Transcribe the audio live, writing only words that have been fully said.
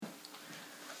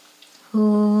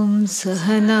Om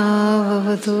Sahana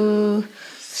Vavatu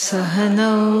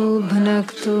Sahanau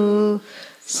Bhunaktu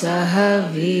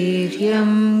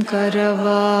Sahaviryam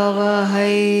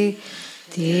Karavavahai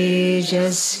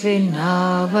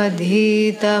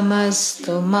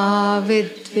Tejasvinavadhitamastu ma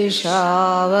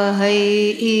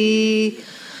vidvishavahai.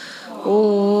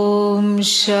 Om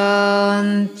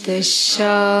Shanti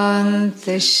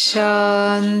Shanti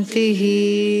Shanti.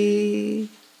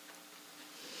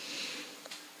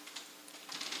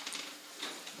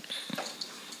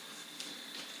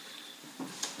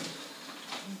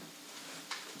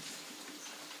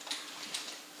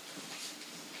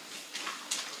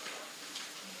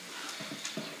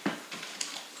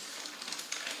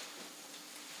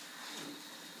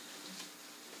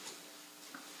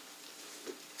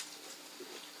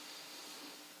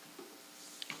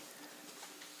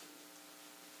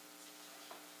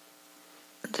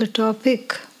 The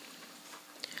topic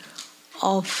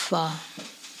of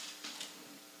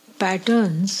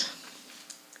patterns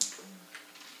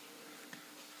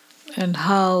and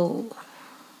how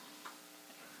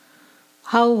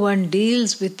one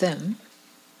deals with them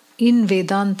in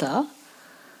Vedanta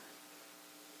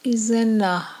is an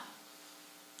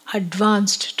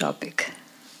advanced topic.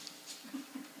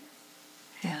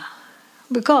 Yeah,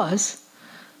 because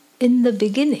in the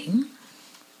beginning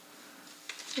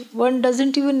one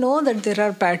doesn't even know that there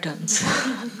are patterns.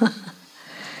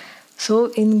 So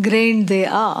ingrained they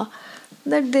are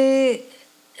that they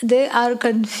are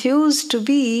confused to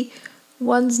be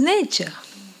one's nature.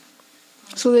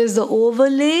 So there's the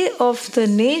overlay of the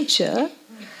nature,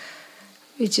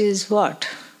 which is what?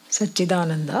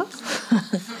 Satchidananda.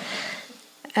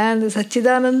 And the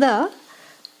Satchidananda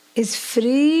is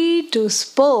free to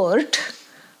sport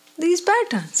these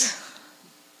patterns.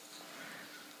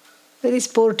 Very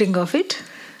sporting of it.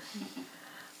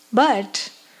 But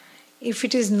if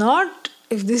this is not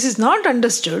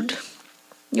understood,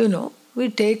 we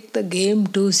take the game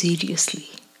too seriously.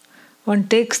 One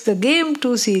takes the game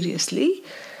too seriously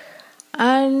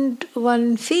and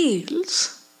one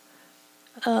feels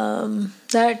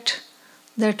that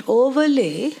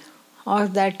overlay, or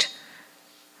that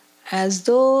as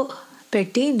though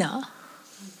patina,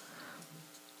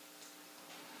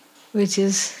 which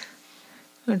is,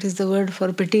 what is the word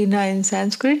for patina in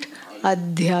Sanskrit?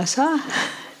 Adhyasa.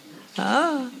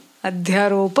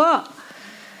 Adhyaropa.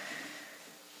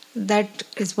 That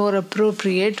is more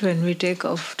appropriate when we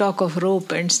talk of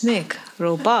rope and snake.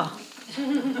 Ropa.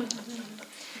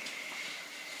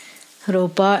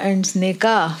 Ropa and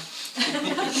sneka.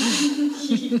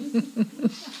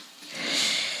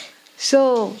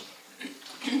 So,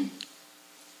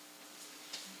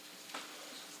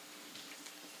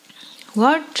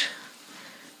 what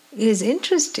is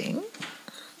interesting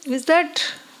is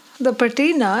that the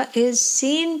patina is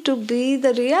seen to be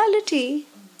the reality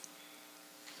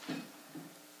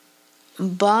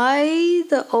by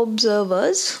the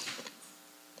observers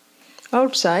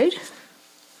outside,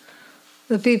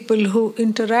 the people who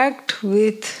interact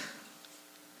with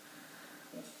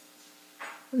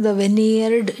the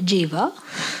veneered jiva,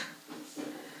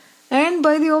 and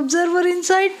by the observer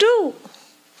inside too.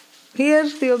 Here,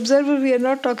 the observer, we are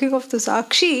not talking of the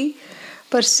sakshi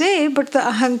per se, but the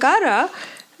ahankara,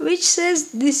 which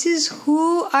says, this is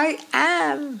who I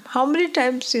am. How many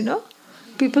times,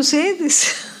 people say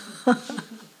this?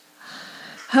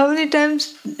 How many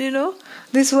times,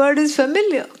 this word is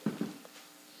familiar.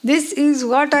 This is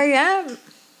what I am.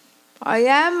 I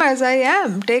am as I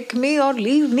am. Take me or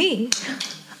leave me.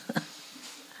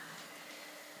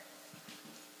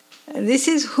 This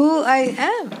is who I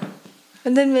am.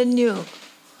 And then when you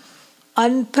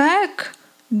unpack,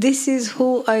 this is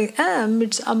who I am,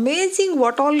 it's amazing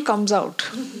what all comes out.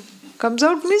 Comes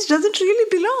out means doesn't really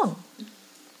belong.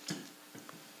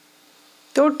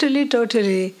 Totally,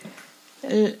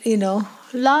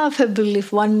 laughable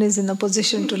if one is in a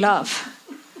position to laugh.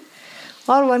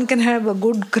 Or one can have a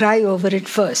good cry over it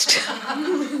first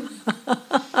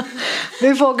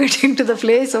before getting to the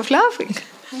place of laughing.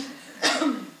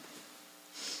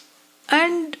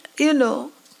 And,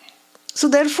 so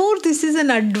therefore this is an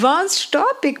advanced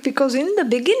topic, because in the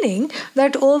beginning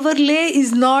that overlay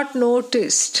is not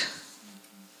noticed.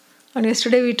 And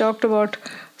yesterday we talked about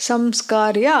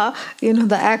samskarya,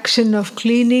 the action of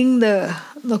cleaning the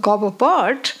copper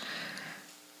pot.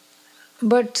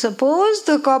 But suppose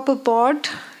the copper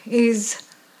pot is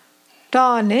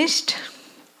tarnished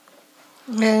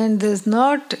and there's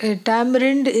not a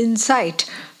tamarind in sight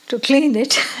to clean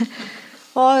it,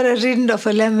 or a rind of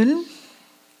a lemon,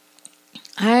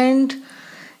 and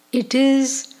it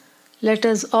is, let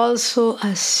us also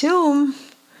assume,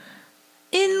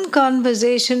 in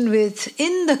conversation with,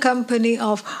 in the company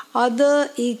of other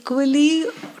equally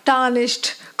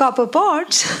tarnished copper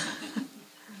pots,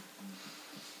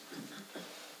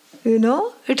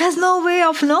 it has no way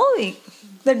of knowing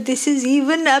that this is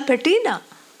even a patina,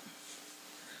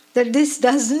 that this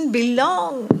doesn't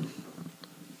belong.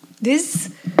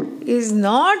 This is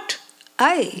not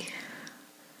I.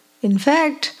 In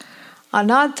fact,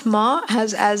 Anatma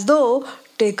has as though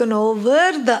taken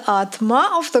over the Atma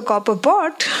of the copper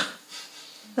pot,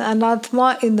 the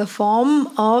Anatma in the form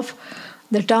of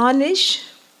the tarnish,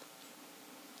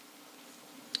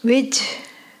 which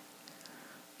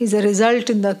is a result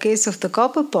in the case of the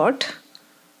copper pot,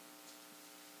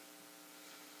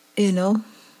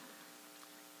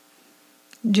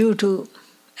 due to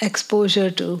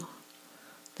exposure to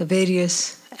the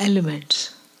various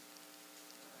elements.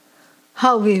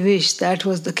 How we wish that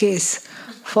was the case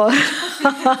for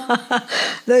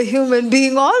the human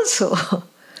being also.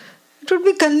 It would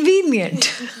be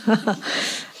convenient.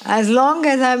 As long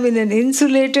as I'm in an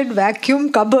insulated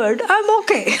vacuum cupboard, I'm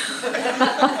okay.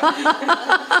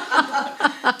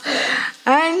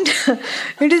 And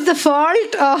it is the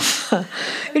fault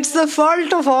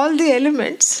of all the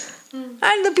elements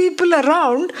and the people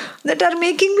around that are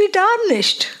making me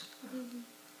tarnished.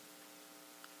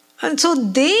 And so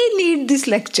they need this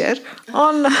lecture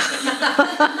on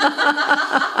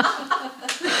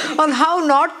how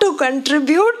not to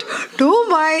contribute to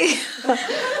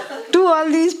all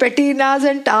these patinas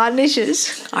and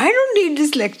tarnishes. I don't need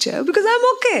this lecture because I'm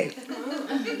okay.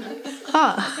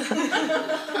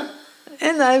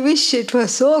 And I wish it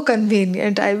was so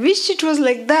convenient. I wish it was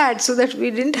like that so that we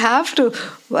didn't have to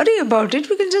worry about it.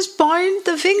 We can just point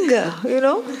the finger,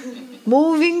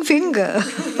 moving finger.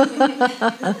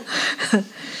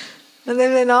 And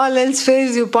then when all else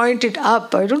fails, you point it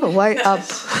up. I don't know why up.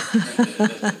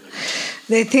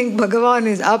 They think Bhagavan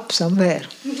is up somewhere,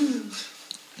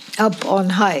 up on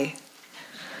high.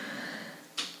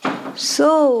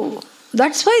 So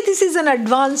that's why this is an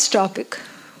advanced topic.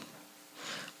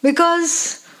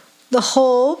 Because the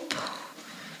hope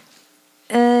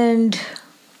and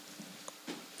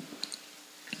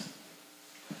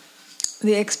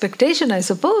the expectation, I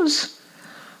suppose,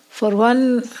 for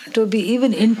one to be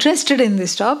even interested in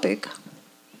this topic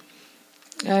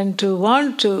and to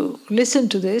want to listen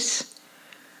to this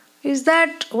is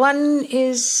that one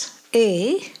is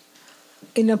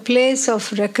in a place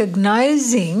of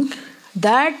recognizing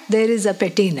that there is a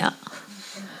patina.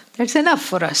 That's enough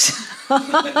for us.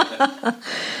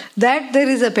 That there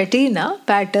is a patina,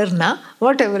 paterna,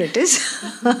 whatever it is.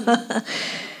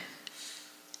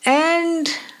 And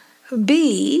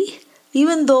B,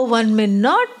 even though one may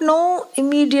not know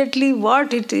immediately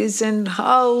what it is and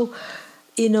how,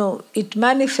 it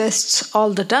manifests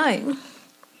all the time,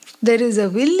 there is a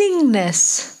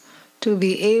willingness to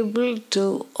be able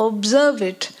to observe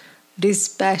it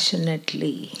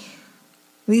dispassionately.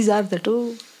 These are the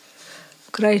two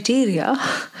criteria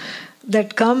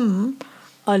that come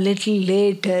a little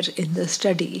later in the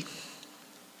study.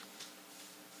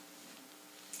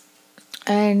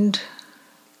 And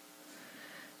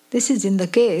this is in the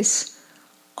case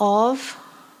of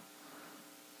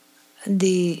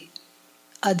the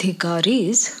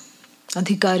adhikaris.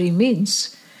 Adhikari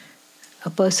means a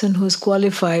person who is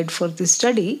qualified for this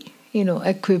study,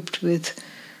 equipped with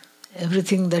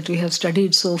everything that we have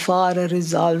studied so far, a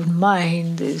resolved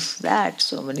mind, this, that,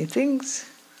 so many things.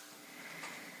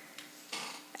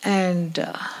 And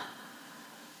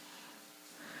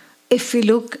if we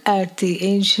look at the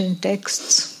ancient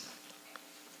texts,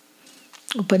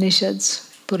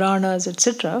 Upanishads, Puranas,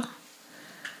 etc.,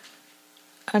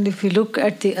 and if we look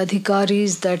at the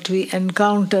adhikaris that we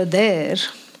encounter there,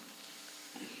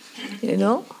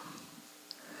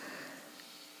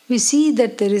 we see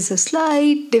that there is a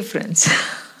slight difference.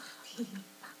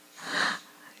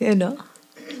 And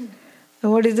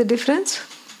what is the difference?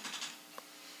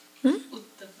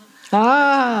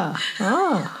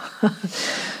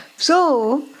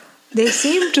 So, they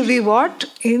seem to be what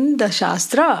in the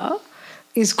Shastra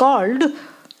is called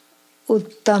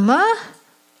Uttama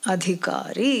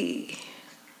Adhikari.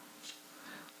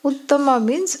 Uttama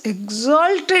means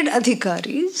exalted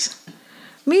adhikaris,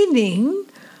 meaning,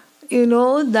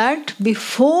 that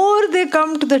before they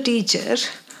come to the teacher,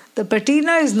 the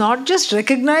patina is not just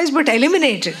recognized but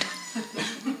eliminated.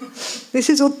 This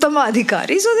is Uttama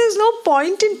Adhikari. So there's no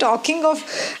point in talking of,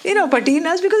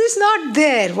 patinas because it's not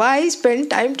there. Why spend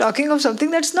time talking of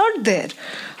something that's not there?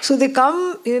 So they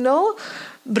come,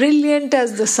 brilliant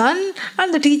as the sun,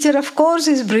 and the teacher, of course,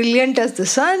 is brilliant as the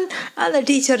sun, and the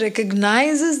teacher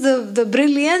recognizes the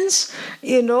brilliance,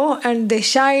 and they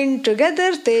shine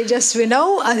together.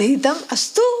 Tejasvinau adhitam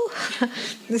astu.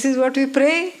 This is what we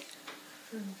pray.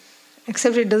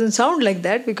 Except it doesn't sound like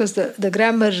that because the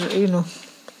grammar,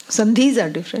 sandhis are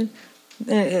different.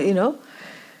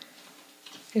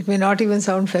 It may not even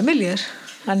sound familiar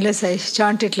unless I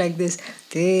chant it like this.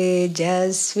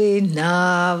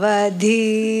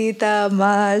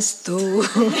 Tejasvinavadhitamastu.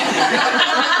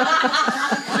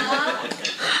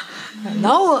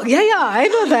 Now, I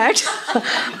know that.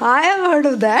 I have heard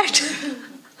of that.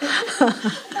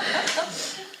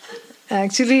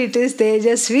 Actually, it is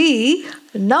Tejasvi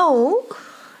now,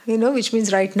 which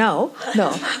means right now.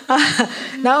 No.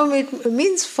 Now it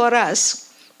means for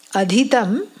us.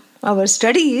 Adhitam, our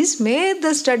studies, may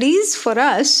the studies for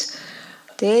us.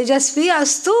 Tejasvi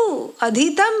astu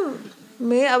adhitam,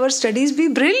 may our studies be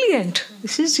brilliant.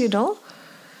 This is, it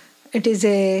is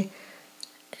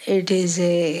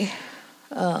a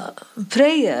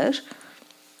prayer,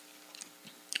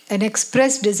 an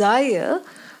expressed desire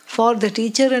for the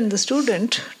teacher and the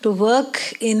student to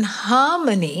work in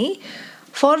harmony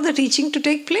for the teaching to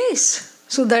take place,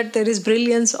 so that there is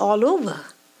brilliance all over.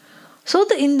 So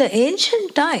in the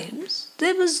ancient times,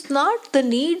 there was not the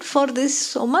need for this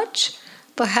so much,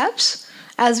 perhaps,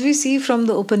 as we see from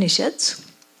the Upanishads.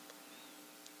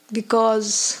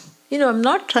 Because, I'm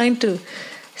not trying to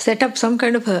set up some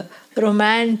kind of a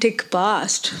romantic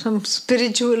past, some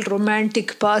spiritual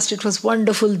romantic past. It was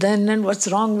wonderful then, and what's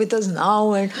wrong with us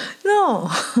now? And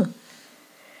no.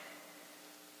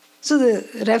 So the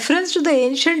reference to the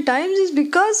ancient times is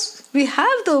because we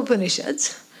have the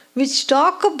Upanishads, which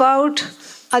talk about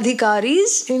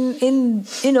adhikaris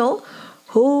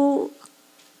who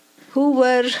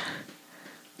were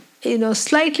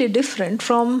slightly different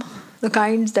from the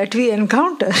kinds that we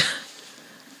encounter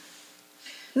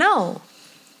now.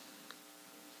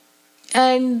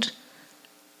 And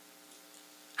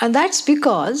that's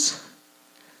because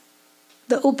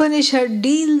the Upanishad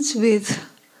deals with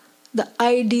the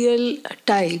ideal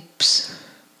types,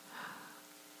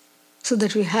 so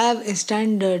that we have a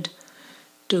standard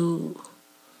to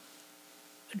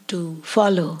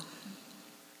follow.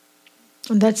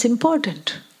 And that's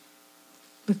important,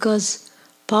 because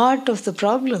part of the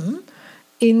problem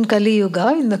in Kali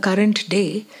Yuga, in the current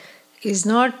day, is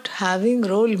not having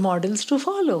role models to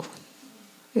follow.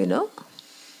 The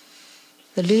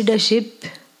leadership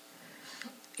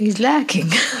is lacking.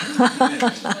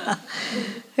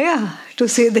 To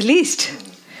say the least.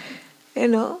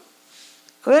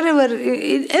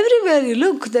 Everywhere you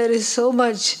look, there is so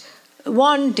much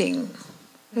wanting.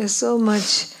 There's so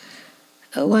much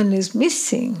one is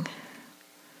missing.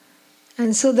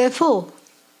 And so therefore,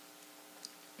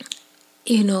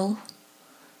 the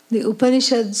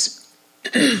Upanishads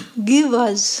give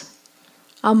us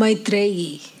a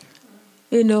Maitreyi.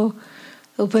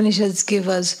 Upanishads give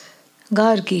us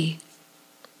Gargi,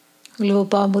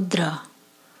 Lopamudra,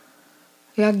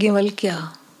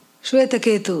 Yagyavalkya,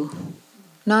 Shvetaketu,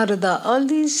 Narada, all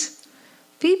these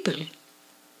people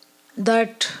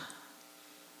that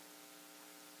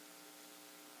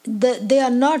they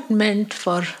are not meant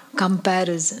for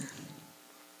comparison.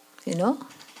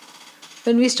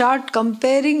 When we start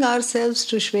comparing ourselves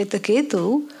to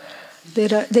Shvetaketu,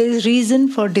 there is reason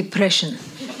for depression.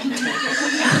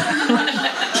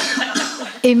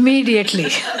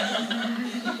 Immediately.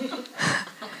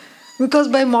 Because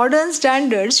by modern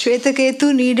standards,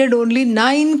 Shvetaketu needed only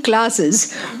 9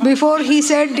 classes before he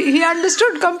said he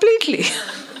understood completely.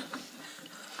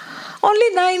 Only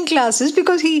 9 classes,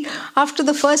 because after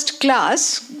the first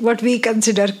class, what we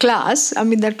consider class,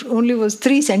 that only was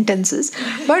 3 sentences,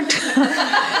 but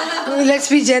let's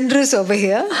be generous over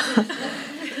here.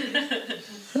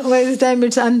 By the time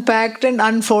it's unpacked and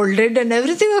unfolded and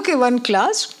everything, okay, 1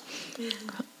 class.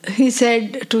 He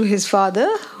said to his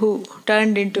father, who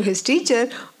turned into his teacher,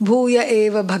 Bhuya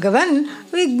eva Bhagavan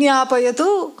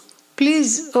Vijñapayatu.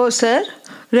 Please, oh sir,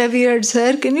 revered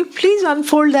sir, can you please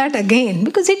unfold that again?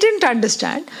 Because he didn't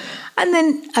understand. And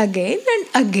then again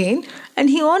and again. And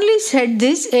he only said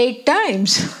this 8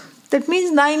 times. That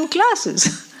means 9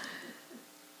 classes.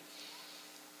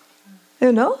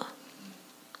 And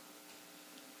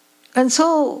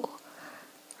so,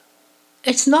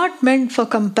 it's not meant for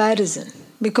comparison.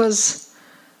 Because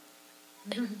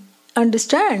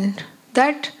understand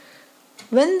that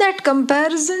when that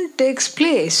comparison takes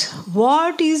place,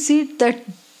 what is it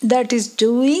that is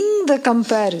doing the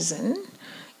comparison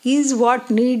is what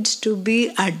needs to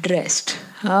be addressed.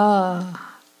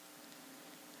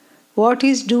 what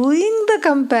is doing the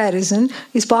comparison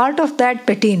is part of that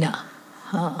patina.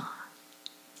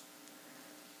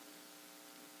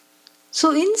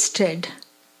 So instead,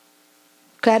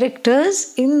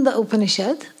 characters in the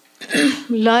Upanishad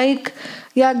like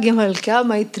Yajnavalkya,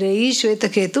 Maitreyi,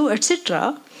 Shvetaketu,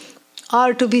 etc.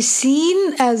 are to be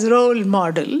seen as role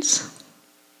models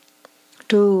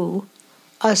to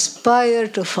aspire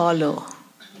to follow.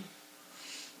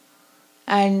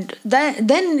 And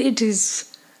then it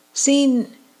is seen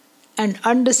and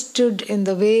understood in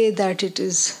the way that it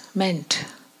is meant,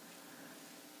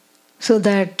 so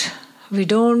that we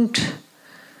don't,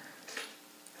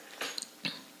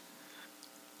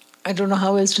 I don't know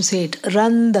how else to say it,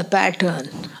 run the pattern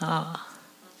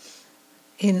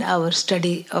in our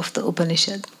study of the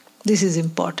Upanishad. This is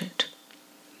important.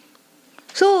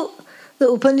 So, the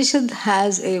Upanishad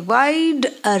has a wide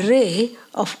array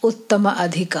of Uttama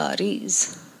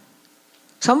Adhikaris.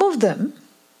 Some of them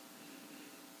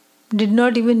did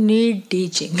not even need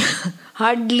teaching,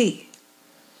 hardly.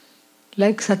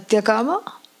 Like Satyakama,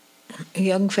 a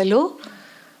young fellow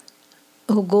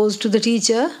who goes to the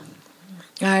teacher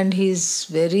and he's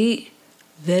very,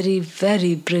 very,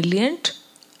 very brilliant.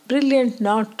 Brilliant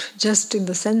not just in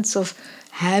the sense of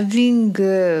having,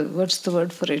 what's the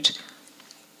word for it?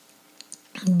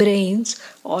 Brains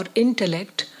or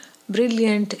intellect.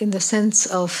 Brilliant in the sense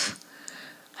of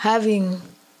having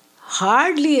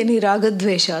hardly any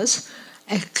ragadveshas,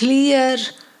 a clear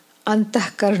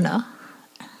antahkarna,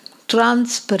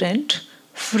 transparent,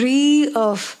 free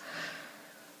of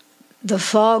the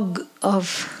fog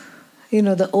of,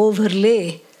 the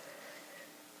overlay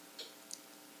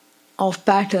of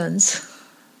patterns,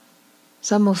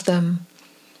 some of them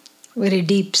very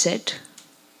deep set.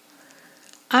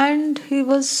 And he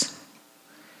was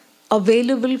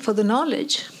available for the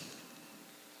knowledge.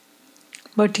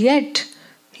 But yet,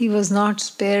 he was not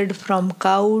spared from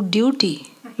cow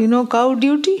duty. You know cow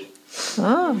duty?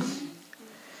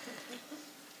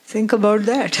 Think about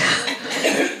that.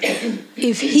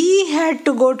 If he had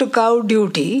to go to cow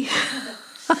duty,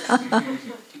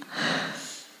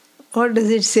 what does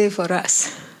it say for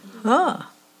us?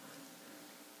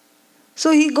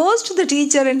 So he goes to the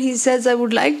teacher and he says, I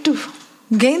would like to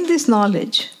gain this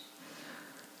knowledge.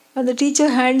 And the teacher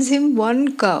hands him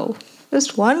one cow,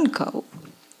 just one cow.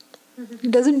 He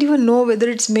doesn't even know whether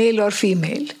it's male or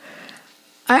female.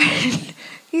 And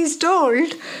he's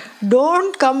told,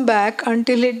 don't come back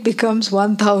until it becomes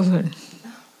 1,000.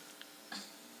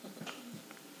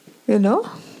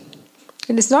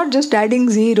 And it's not just adding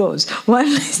zeros. One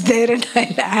is there and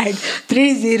I'll add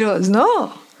 3 zeros.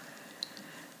 No.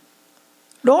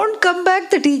 Don't come back,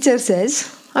 the teacher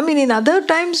says. In other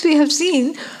times we have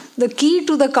seen the key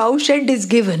to the cowshed is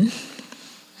given.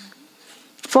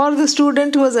 For the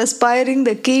student who was aspiring,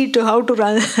 the key to how to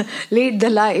lead the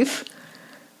life.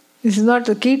 This is not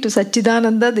the key to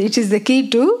Satchidananda, it is the key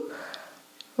to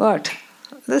what?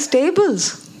 The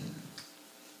stables.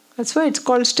 That's why it's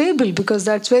called stable, because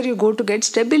that's where you go to get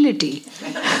stability.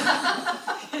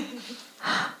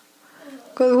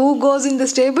 Because who goes in the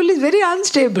stable is very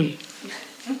unstable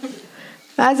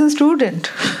as a student.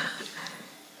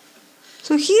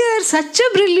 So here, such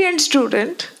a brilliant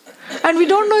student, and we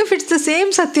don't know if it's the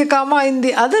same Satyakama in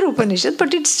the other Upanishad,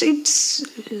 but it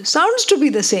sounds to be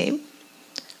the same,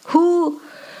 who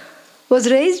was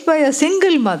raised by a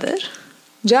single mother,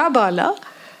 Jabala,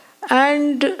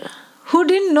 and who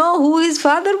didn't know who his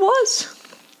father was.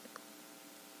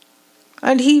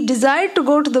 And he desired to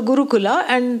go to the Gurukula,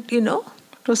 and it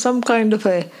was some kind of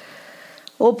a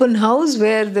open house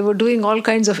where they were doing all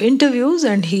kinds of interviews,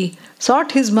 and he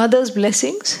sought his mother's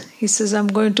blessings. He says, I'm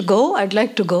going to go, I'd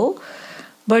like to go,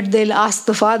 but they'll ask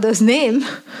the father's name.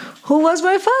 Who was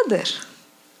my father?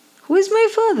 Who is my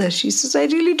father? She says, I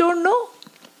really don't know.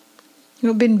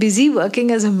 You've been busy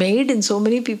working as a maid in so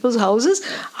many people's houses.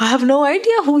 I have no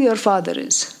idea who your father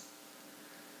is.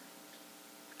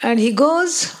 And he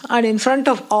goes, and in front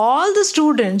of all the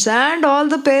students and all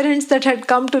the parents that had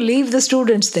come to leave the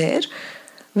students there,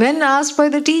 when asked by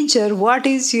the teacher, what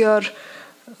is your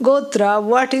gotra,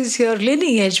 what is your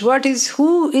lineage,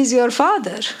 who is your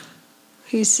father?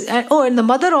 And the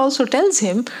mother also tells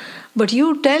him, but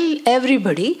you tell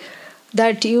everybody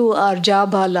that you are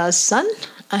Jabala's son,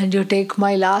 and you take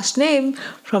my last name.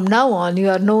 From now on, you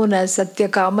are known as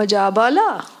Satyakama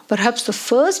Jabala. Perhaps the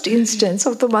first instance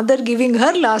of the mother giving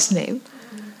her last name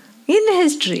in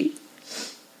history.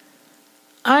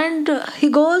 And he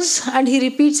goes and he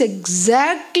repeats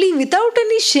exactly, without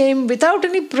any shame, without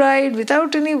any pride,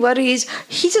 without any worries.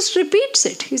 He just repeats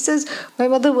it. He says, my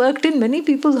mother worked in many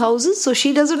people's houses, so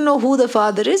she doesn't know who the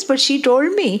father is, but she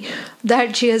told me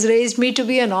that she has raised me to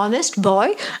be an honest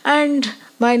boy, and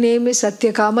my name is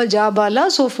Satyakama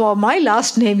Jabala, so for my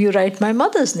last name you write my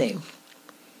mother's name.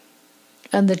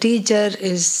 And the teacher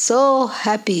is so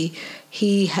happy.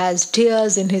 He has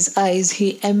tears in his eyes.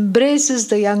 He embraces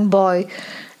the young boy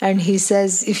and he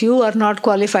says, if you are not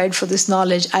qualified for this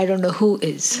knowledge, I don't know who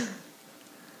is.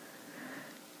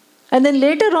 And then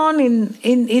later on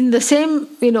in the same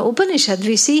Upanishad,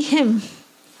 we see him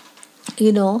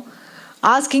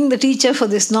asking the teacher for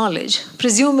this knowledge,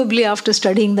 presumably after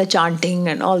studying the chanting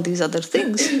and all these other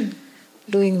things,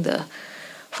 doing the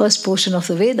first portion of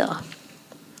the Veda.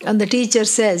 And the teacher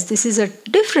says, this is a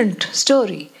different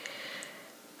story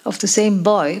of the same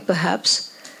boy, perhaps.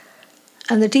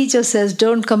 And the teacher says,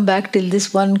 don't come back till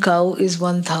this one cow is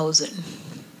 1,000.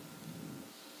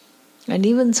 And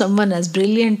even someone as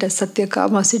brilliant as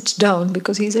Satyakama sits down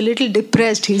because he's a little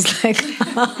depressed. He's like,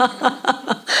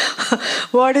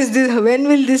 what is this? When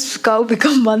will this cow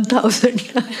become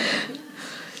 1,000?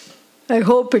 I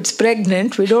hope it's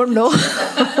pregnant. We don't know.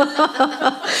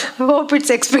 I hope it's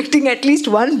expecting at least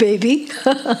one baby.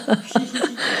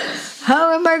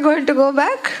 How am I going to go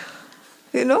back?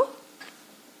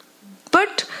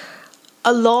 But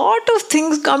a lot of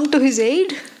things come to his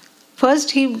aid.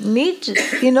 First he meets,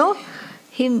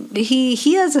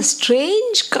 he has a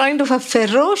strange kind of a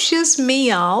ferocious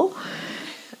meow,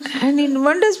 and he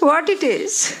wonders what it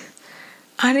is.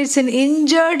 And it's an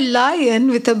injured lion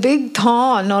with a big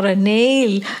thorn or a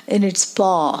nail in its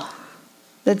paw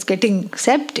that's getting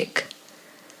septic.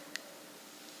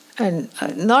 And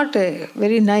not a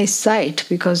very nice sight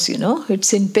because,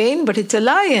 it's in pain, but it's a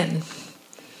lion.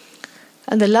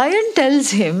 And the lion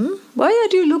tells him, why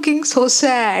are you looking so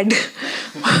sad?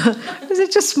 You're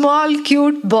such a small,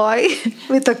 cute boy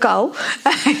with a cow.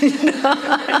 And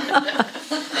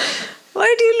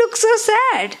why do you look so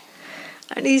sad?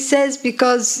 And he says,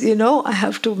 because, I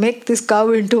have to make this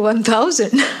cow into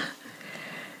 1,000.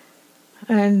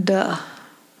 And,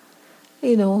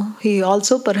 he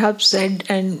also perhaps said,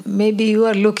 and maybe you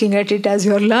are looking at it as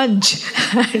your lunch.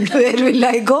 And where will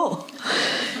I go?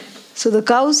 So the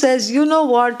cow says, you know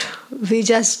what, we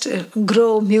just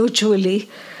grow mutually.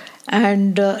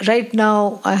 And right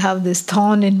now I have this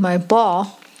thorn in my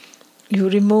paw. You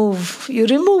remove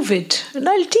it. And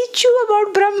I'll teach you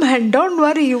about Brahman. Don't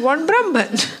worry, you want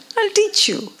Brahman. I'll teach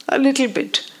you a little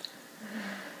bit.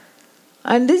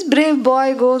 And this brave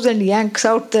boy goes and yanks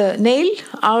out the nail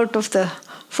out of the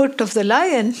foot of the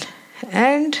lion.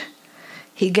 And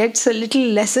he gets a little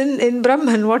lesson in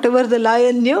Brahman, whatever the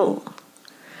lion knew.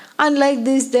 Unlike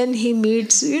this, then he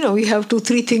meets, we have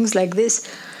 2-3 things like this.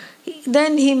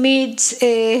 Then he meets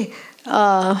a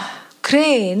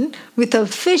crane with a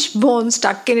fish bone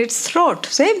stuck in its throat.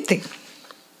 Same thing.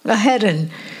 A heron.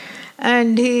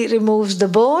 And he removes the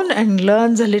bone and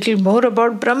learns a little more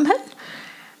about Brahman.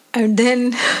 And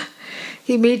then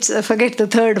he meets, forget the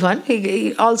third one,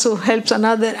 he also helps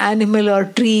another animal or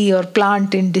tree or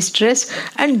plant in distress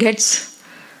and gets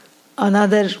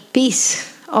another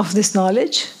piece of this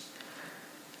knowledge.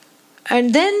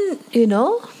 And then,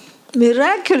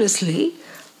 miraculously,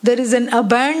 there is an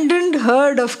abandoned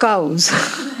herd of cows.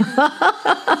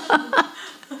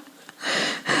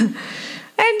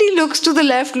 And he looks to the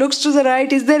left, looks to the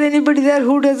right. Is there anybody there?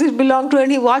 Who does it belong to?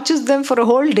 And he watches them for a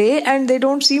whole day and they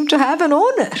don't seem to have an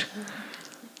owner.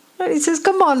 And he says,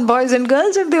 come on, boys and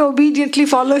girls. And they obediently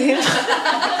follow him.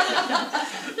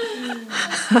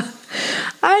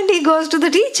 And he goes to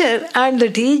the teacher. And the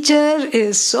teacher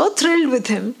is so thrilled with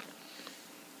him.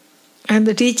 And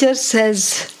the teacher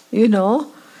says, your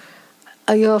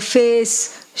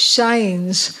face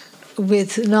shines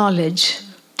with knowledge.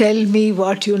 Tell me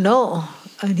what you know.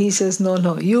 And he says,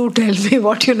 no, you tell me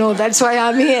what you know. That's why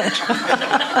I'm here.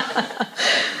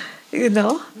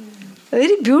 A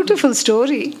very beautiful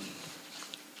story.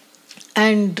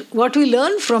 And what we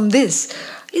learn from this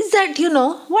is that,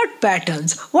 what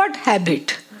patterns, what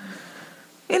habit,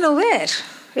 where?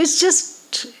 It's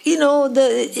just,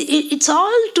 it's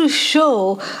all to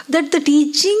show that the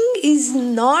teaching is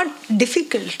not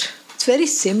difficult. It's very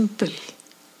simple.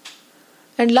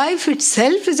 And life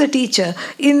itself is a teacher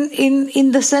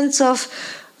in the sense of,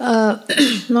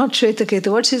 not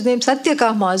Shvetaketu, what's his name?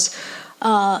 Satyakama's,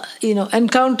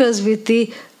 encounters with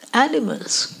the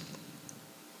animals.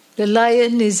 The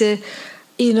lion is a,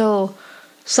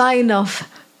 sign of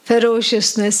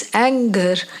ferociousness,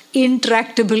 anger,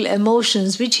 intractable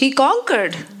emotions, which he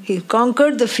conquered. He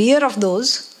conquered the fear of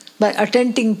those by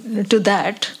attending to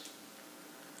that.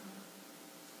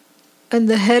 And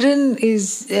the heron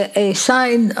is a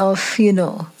sign of,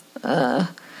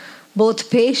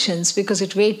 both patience, because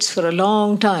it waits for a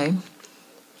long time,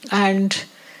 and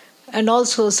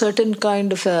also a certain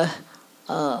kind of a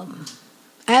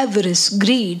avarice,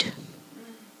 greed,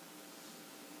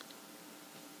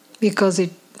 because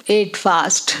it ate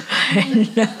fast and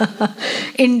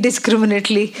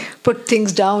indiscriminately put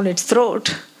things down its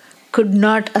throat, could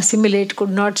not assimilate, could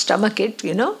not stomach it,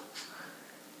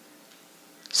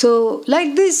 So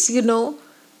like this,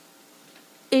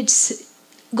 it's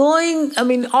going,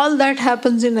 all that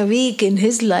happens in a week in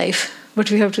his life,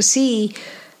 but we have to see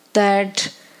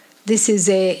that this is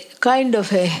a kind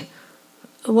of a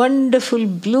wonderful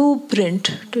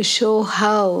blueprint to show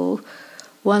how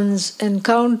one's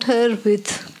encounter with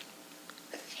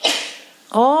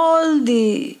all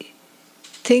the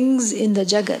things in the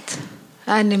Jagat,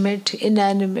 animate,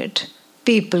 inanimate,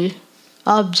 people,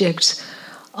 objects,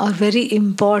 are very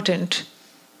important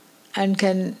and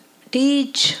can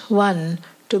teach one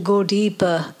to go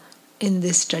deeper in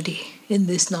this study, in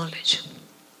this knowledge.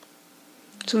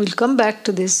 So we'll come back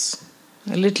to this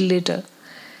a little later.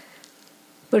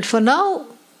 But for now,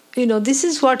 this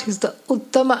is what is the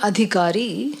Uttama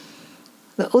Adhikari.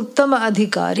 The Uttama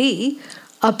Adhikari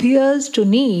appears to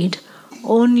need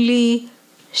only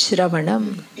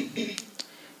Shravanam.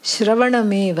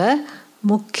 Shravanameva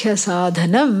Mukhya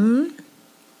Sadhanam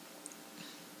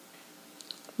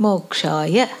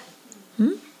Mokshaya.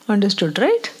 Understood,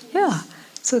 right? Yeah.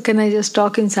 So can I just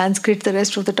talk in Sanskrit the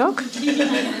rest of the talk?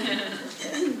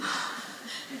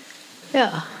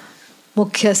 Yeah.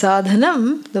 Mukhya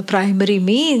Sadhanam, the primary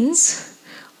means,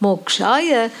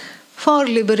 Mokshaya, for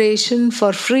liberation,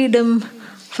 for freedom.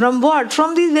 From what?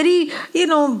 From these very,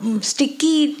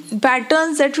 sticky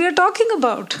patterns that we are talking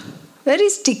about. Very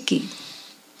sticky.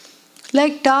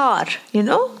 Like tar,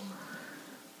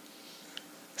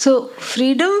 So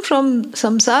freedom from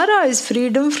samsara is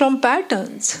freedom from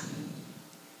patterns.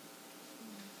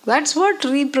 That's what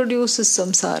reproduces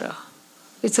samsara.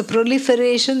 It's a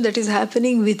proliferation that is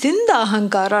happening within the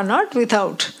ahankara, not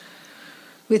without.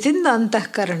 Within the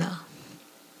antahkarana.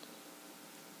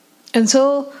 And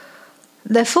so,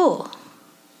 therefore,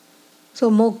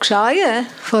 mokshaya,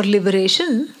 for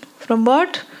liberation, from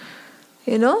what?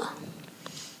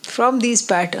 From these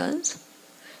patterns.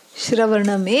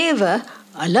 Shravanameva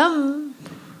alam,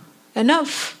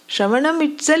 enough. Shravanam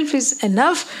itself is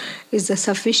enough, is the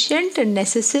sufficient and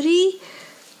necessary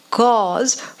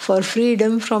cause for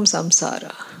freedom from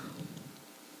samsara.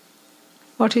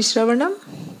 What is Shravanam?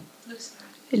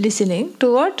 Listening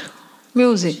to what?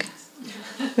 Music.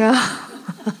 Yeah.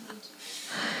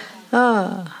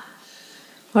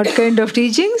 What kind of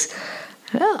teachings?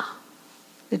 Yeah.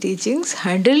 The teachings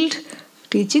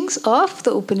of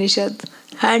the Upanishad,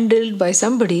 handled by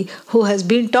somebody who has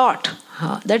been taught.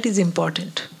 That is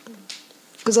important.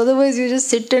 Because otherwise you just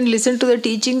sit and listen to the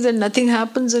teachings and nothing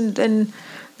happens, and then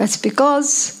that's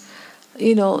because,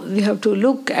 we have to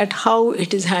look at how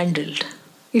it is handled,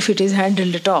 if it is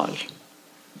handled at all.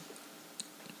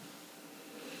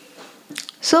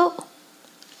 So,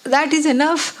 that is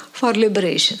enough for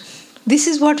liberation. This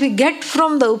is what we get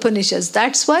from the Upanishads.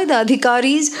 That's why the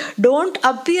adhikaris don't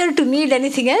appear to need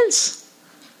anything else.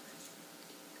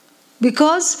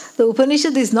 Because the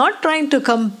Upanishad is not trying to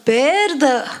compare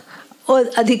the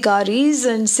adhikaris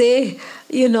and say,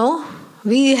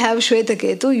 we have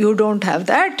Shvetaketu, you don't have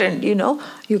that, and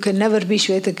you can never be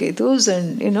Shvetaketus,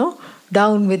 and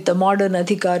down with the modern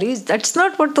adhikaris. That's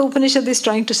not what the Upanishad is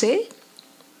trying to say.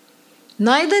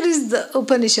 Neither is the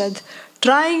Upanishad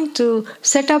trying to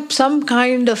set up some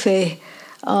kind of a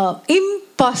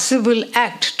impossible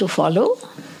act to follow.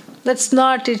 That's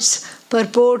not its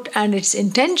purport and its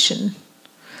intention.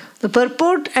 The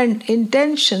purport and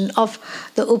intention of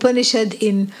the Upanishad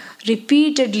in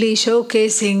repeatedly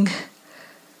showcasing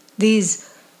these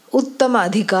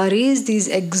Uttama Adhikaris, these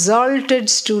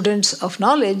exalted students of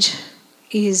knowledge,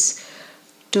 is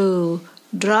to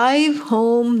drive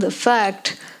home the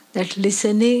fact that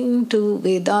listening to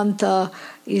Vedanta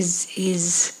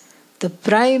is the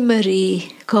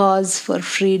primary cause for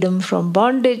freedom from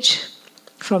bondage,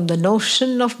 from the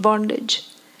notion of bondage,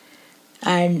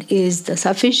 and is the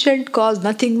sufficient cause.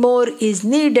 Nothing more is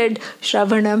needed.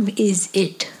 Shravanam is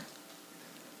it.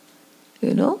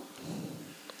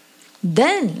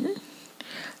 Then,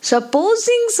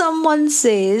 supposing someone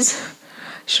says,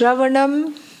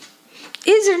 Shravanam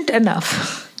isn't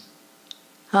enough.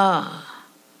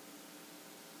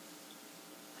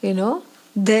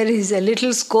 There is a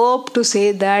little scope to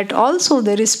say that. Also,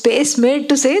 there is space made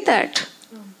to say that.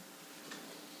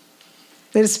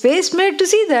 There is space made to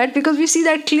see that because we see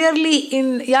that clearly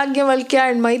in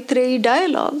Yajnavalkya and Maitreyi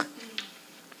dialogue.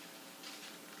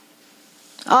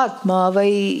 Atma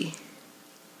vai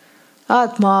are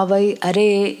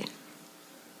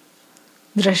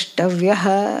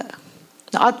drashtavyah.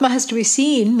 The Atma has to be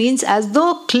seen means as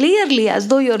though clearly, as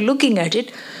though you're looking at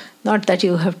it. Not that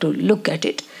you have to look at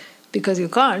it because you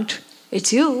can't,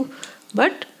 it's you.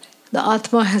 But the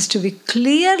Atma has to be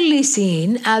clearly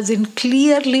seen, as in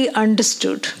clearly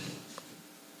understood.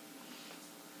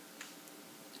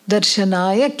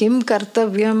 Darshanaya kim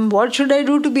kartavyam. What should I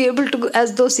do to be able to,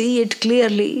 as though, see it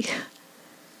clearly?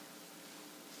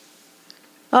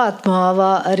 Atma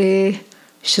va are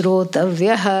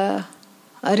shrotavyah.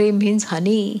 Are means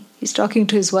honey. He's talking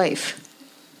to his wife.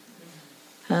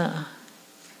 Atma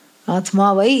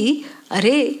vai are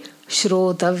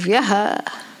shrotavyah.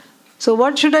 So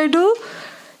what should I do?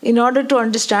 In order to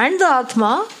understand the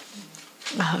Atma,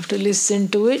 I have to listen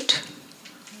to it.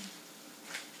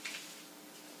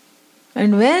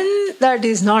 And when that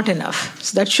is not enough,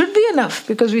 so that should be enough,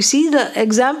 because we see the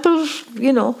example,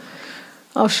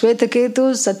 of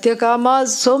Shvetaketus, Satyakamas,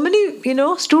 so many,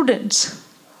 students.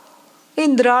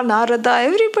 Indra, Narada,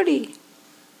 everybody.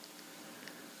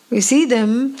 We see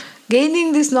them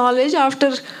gaining this knowledge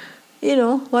after,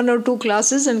 1 or 2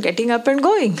 classes and getting up and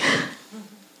going.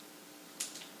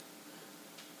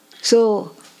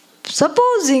 So,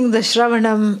 supposing the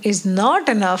Shravanam is not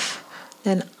enough,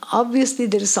 then obviously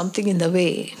there is something in the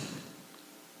way.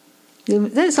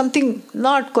 There is something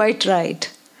not quite right.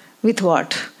 With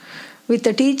what? With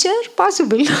the teacher?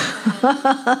 Possible.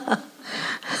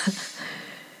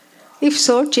 If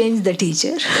so, change the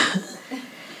teacher.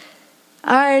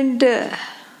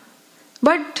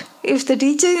 But if the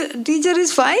teacher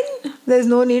is fine, there is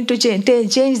no need to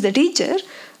change the teacher.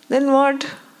 Then what?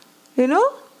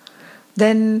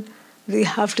 Then we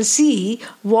have to see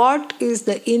what is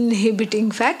the inhibiting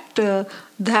factor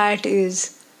that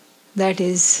is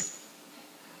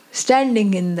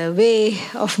standing in the way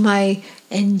of my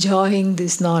enjoying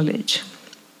this knowledge.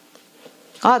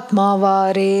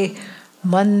 Atmavare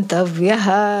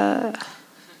mantavyah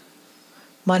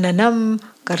mananam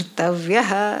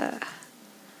kartavyah.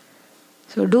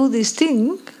 So do this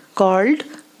thing called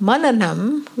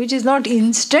mananam, which is not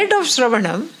instead of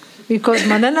Shravanam, because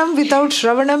mananam without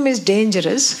Shravanam is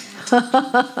dangerous.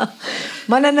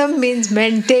 Mananam means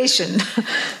meditation,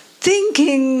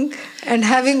 thinking and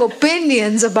having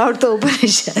opinions about the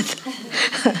Upanishad.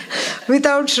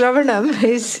 Without Shravanam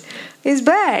is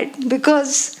bad,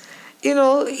 because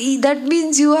that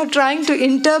means you are trying to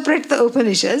interpret the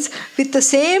Upanishads with the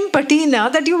same patina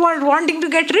that you are wanting to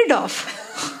get rid of.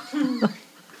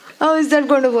 How is that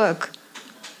going to work?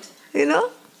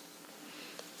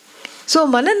 So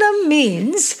mananam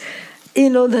means,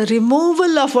 the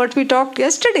removal of what we talked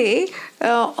yesterday,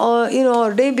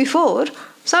 or day before,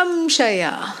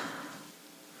 samshaya.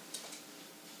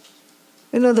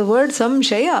 The word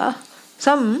samshaya,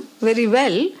 very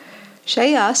well,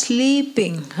 shaya,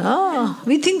 sleeping.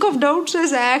 We think of doubts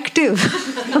as active.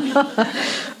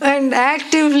 And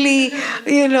actively,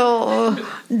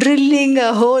 drilling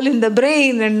a hole in the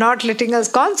brain and not letting us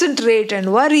concentrate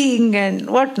and worrying and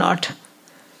whatnot.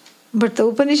 But the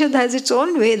Upanishad has its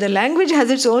own way, the language has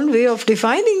its own way of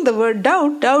defining the word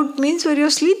doubt. Doubt means where you're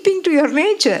sleeping to your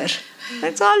nature.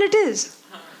 That's all it is.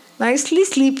 Nicely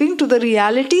sleeping to the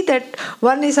reality that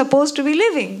one is supposed to be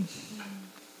living.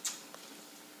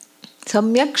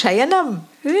 Samyak shayanam,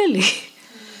 really.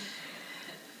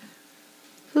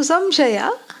 So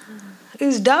samshaya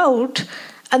is doubt,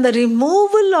 and the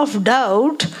removal of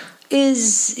doubt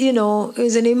is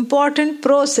an important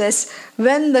process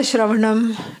when the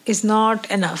Shravanam is not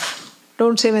enough.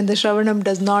 Don't say when the Shravanam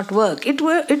does not work. It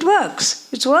works.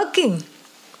 It's working.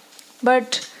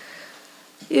 But,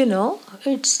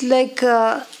 it's like,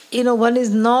 one is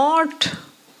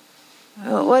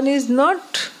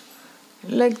not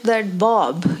like that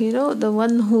Bob, the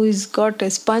one who is got a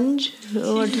sponge.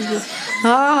 What is it?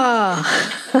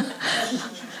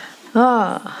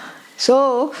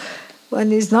 So,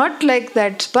 one is not like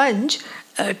that sponge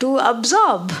to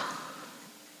absorb.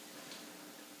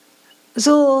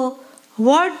 So,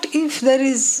 what if there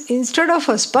is, instead of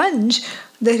a sponge,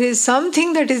 there is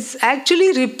something that is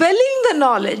actually repelling the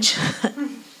knowledge?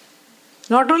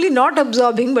 Not only not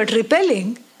absorbing, but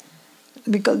repelling,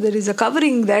 because there is a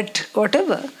covering that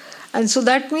whatever. And so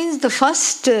that means the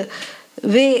first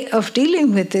way of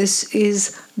dealing with this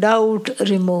is doubt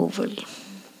removal.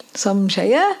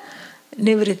 Samshaya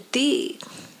nivritti.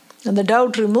 And the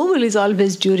doubt removal is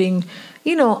always during,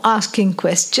 asking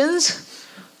questions,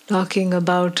 talking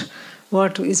about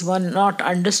what is one not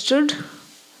understood,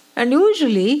 And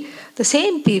usually the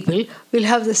same people will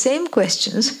have the same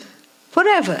questions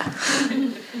forever.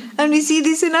 And we see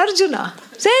this in Arjuna.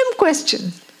 Same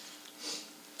question.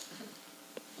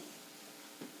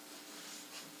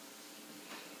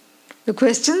 The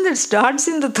question that starts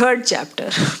in the 3rd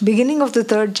chapter, beginning of the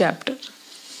 3rd chapter.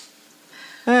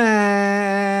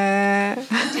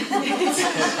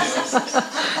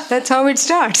 That's how it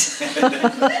starts.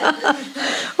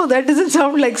 Oh, that doesn't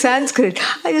sound like Sanskrit.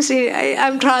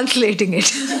 I'm translating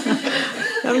it.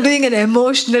 I'm doing an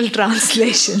emotional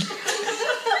translation.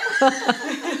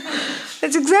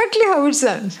 That's exactly how it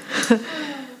sounds.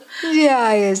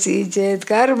 Jayasi chet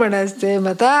karmanaste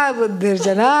mata buddhir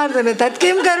janardana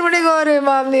tatkim karmani gore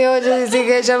mam niyojasi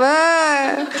keshava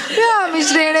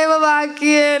yamishrene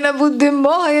vakyena buddhim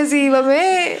mohayasi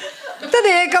vame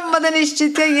tadekam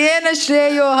madanishchitya yena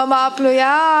shreyo ham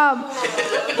apnuyam.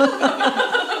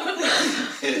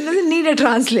 Doesn't need a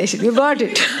translation. You got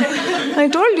it. I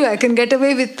told you I can get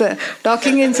away with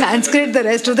talking in Sanskrit the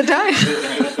rest of the time.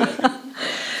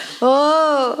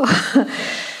 Oh,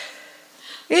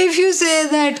 if you say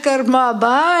that karma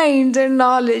binds and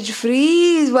knowledge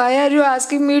frees, why are you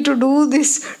asking me to do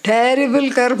this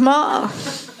terrible karma?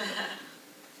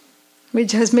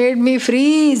 Which has made me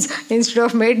freeze instead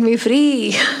of made me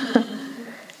free.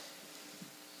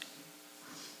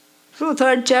 So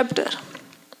 3rd chapter.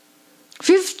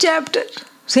 5th chapter.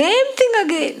 Same thing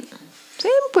again.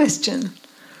 Same question.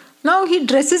 Now he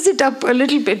dresses it up a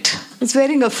little bit. He's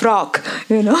wearing a frock,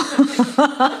 you know.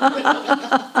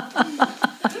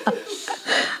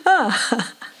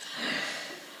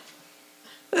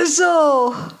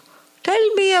 So,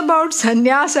 tell me about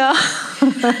sannyasa.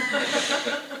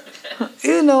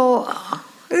 You know,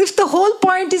 if the whole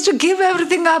point is to give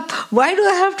everything up, why do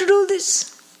I have to do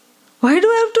this? Why do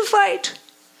I have to fight?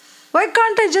 Why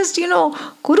can't I just,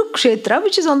 Kurukshetra,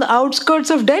 which is on the outskirts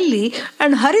of Delhi,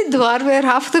 and Haridwar, where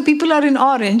half the people are in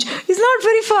orange, is not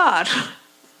very far.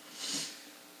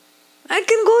 I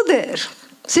can go there,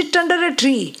 sit under a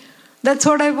tree. That's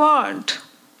what I want.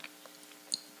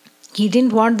 He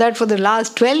didn't want that for the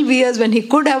last 12 years when he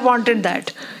could have wanted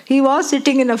that. He was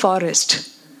sitting in a forest,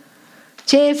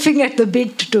 chafing at the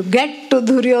bit to get to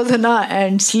Duryodhana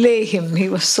and slay him. He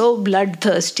was so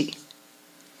bloodthirsty.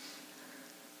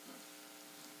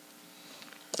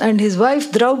 And his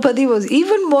wife Draupadi was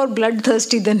even more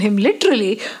bloodthirsty than him,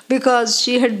 literally, because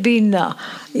she had been, her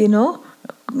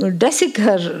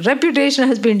reputation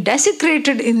has been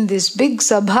desecrated in this big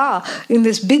sabha, in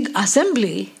this big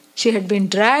assembly. She had been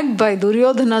dragged by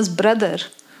Duryodhana's brother,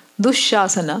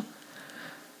 Dushasana.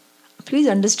 Please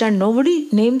understand, nobody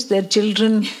names their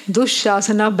children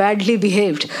Dushasana, badly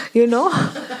behaved.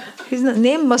 His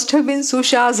name must have been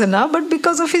Sushasana, but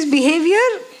because of his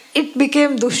behavior, it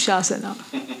became Dushasana.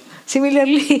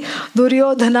 Similarly,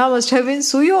 Duryodhana must have been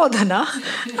Suyodhana,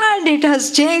 and it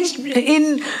has changed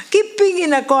in keeping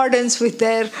in accordance with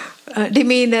their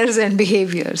demeanors and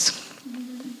behaviors.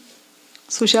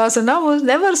 Sushasana was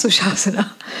never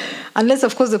Sushasana, unless,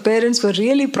 of course, the parents were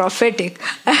really prophetic.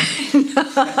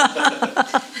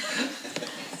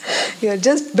 You're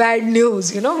just bad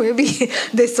news, maybe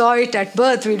they saw it at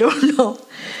birth, we don't know.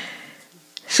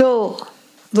 So,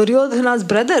 Duryodhana's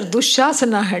brother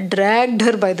Dushasana had dragged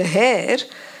her by the hair,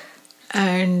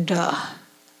 and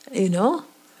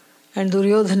and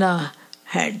Duryodhana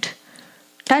had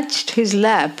touched his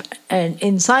lap and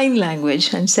in sign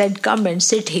language and said, "Come and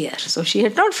sit here." So she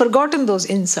had not forgotten those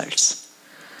insults.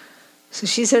 So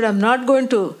she said, "I'm not going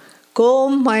to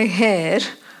comb my hair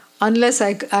unless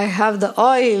I have the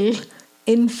oil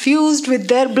infused with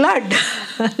their blood."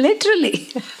 Literally.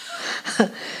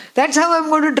 That's how I'm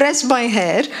going to dress my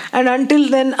hair, and until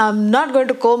then I'm not going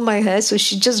to comb my hair. So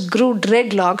she just grew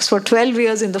dreadlocks for 12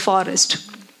 years in the forest.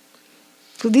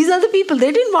 So these are the people,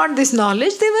 they didn't want this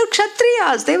knowledge. They were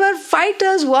kshatriyas, they were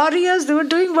fighters, warriors, they were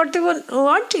doing what they were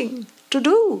wanting to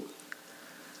do.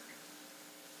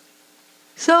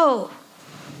 So,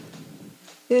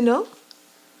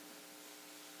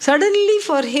 suddenly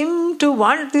for him to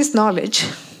want this knowledge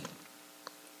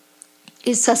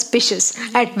is suspicious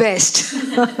at best.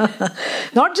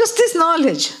 Not just this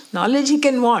knowledge he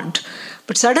can want,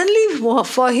 but suddenly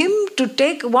for him to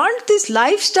want this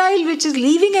lifestyle which is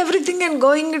leaving everything and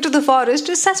going into the forest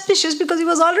is suspicious, because he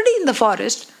was already in the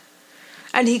forest.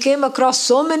 And he came across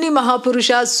so many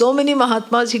Mahapurushas, so many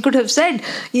Mahatmas. He could have said,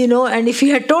 and if he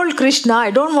had told Krishna,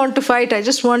 "I don't want to fight, I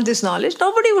just want this knowledge,"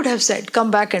 nobody would have said, "Come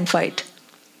back and fight."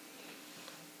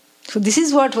 So this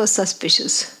is what was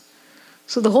suspicious.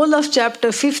 So the whole of chapter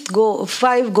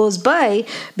 5 goes by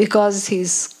because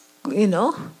he's,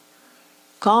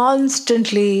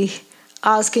 constantly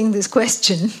asking this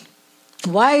question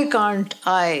Why can't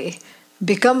I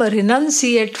become a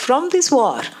renunciate from this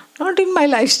war? Not in my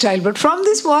lifestyle, but from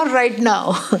this war right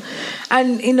now.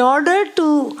 And in order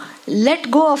to let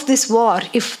go of this war,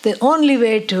 if the only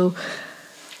way to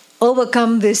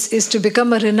overcome this is to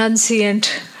become a renunciant,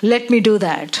 let me do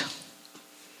that.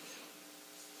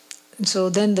 So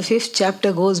then the 5th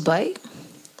chapter goes by,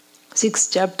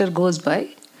 6th chapter goes by,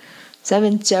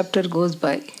 7th chapter goes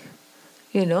by,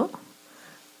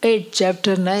 8th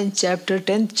chapter, 9th chapter,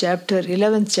 10th chapter,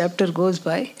 11th chapter goes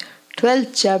by,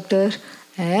 12th chapter,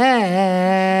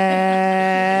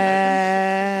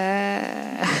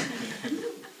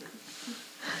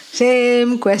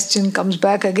 same question comes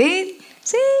back again,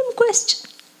 same question.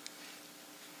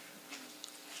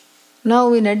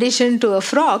 Now in addition to a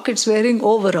frock, it's wearing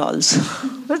overalls.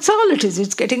 That's all it is.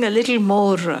 It's getting a little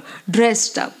more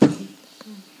dressed up.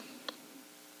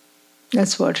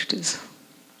 That's what it is.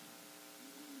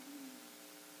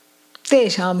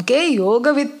 Tesham ke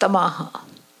yogavittamaha.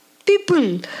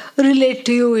 People relate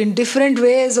to you in different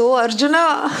ways. Oh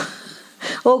Arjuna,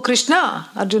 oh Krishna,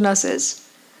 Arjuna says.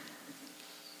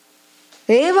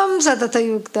 Evam satata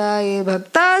yukta ye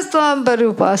bhaktas tvam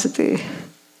parupasate.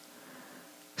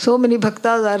 So many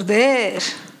bhaktas are there.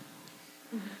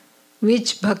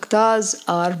 Which bhaktas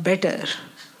are better?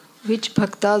 Which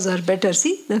bhaktas are better?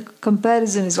 See, the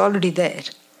comparison is already there.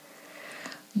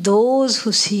 Those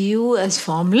who see you as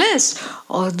formless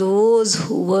or those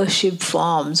who worship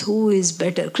forms, who is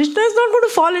better? Krishna is not going to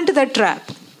fall into that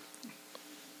trap.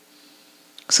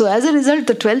 So as a result,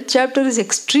 the 12th chapter is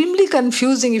extremely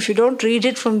confusing if you don't read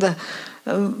it from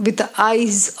with the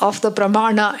eyes of the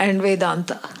Pramana and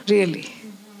Vedanta, really.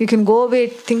 You can go away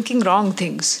thinking wrong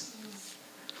things.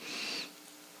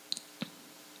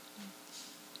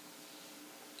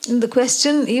 And the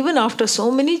question, even after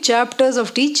so many chapters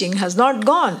of teaching, has not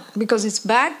gone because it's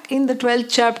back in the 12th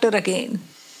chapter again.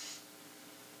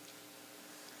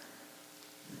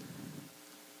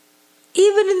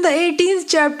 Even in the 18th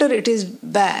chapter, it is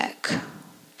back.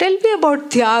 Tell me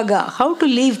about Tyaga, how to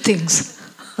leave things.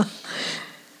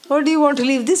 What do you want to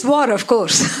leave? This war, of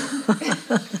course.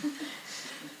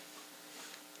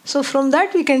 So from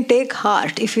that we can take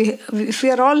heart. If we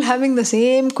are all having the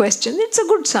same question, it's a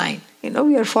good sign.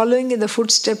 We are following in the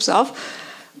footsteps of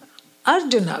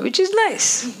Arjuna, which is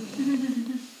nice.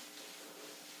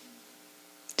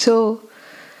 So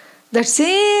that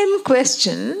same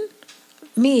question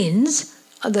means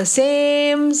the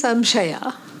same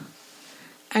samshaya.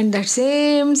 And that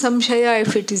same samshaya,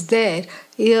 if it is there,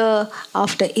 year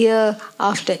after year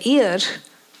after year,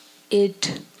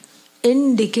 it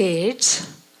indicates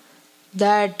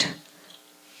that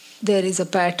there is a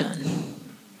pattern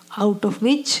out of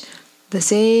which the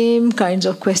same kinds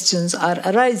of questions are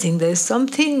arising. There is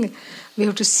something, we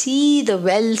have to see the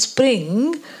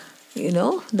wellspring,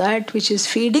 that which is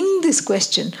feeding this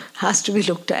question has to be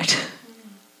looked at.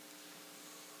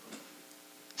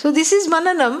 So this is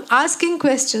Mananam, asking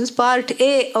questions, part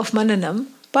A of Mananam.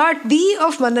 Part B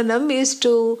of Mananam is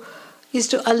to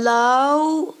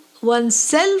allow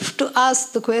oneself to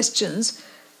ask the questions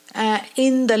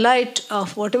in the light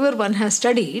of whatever one has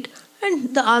studied,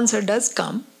 and the answer does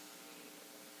come.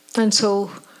 And so,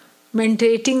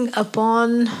 meditating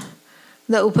upon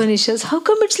the Upanishads, how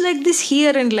come it's like this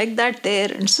here and like that there,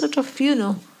 and sort of,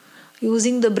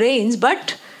 using the brains,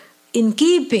 but in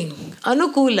keeping,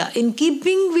 anukula, in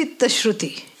keeping with the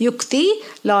Shruti. Yukti,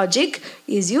 logic,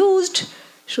 is used.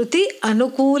 Shruti,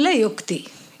 anukula yukti.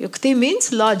 Yukti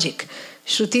means logic.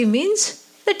 Shruti means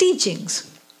the teachings.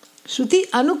 Shruti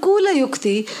anukula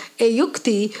yukti,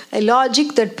 a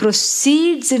logic that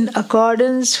proceeds in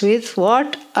accordance with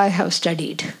what I have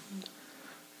studied.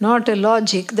 Not a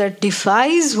logic that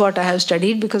defies what I have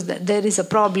studied, because there is a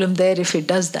problem there if it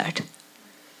does that.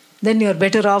 Then you're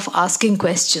better off asking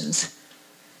questions.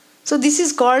 So this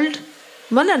is called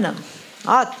Mananam.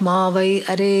 Atma vai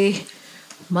are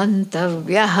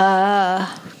mantavyaha.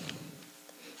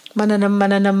 Mananam,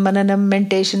 mananam, mananam,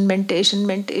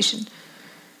 mentation.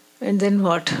 And then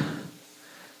what?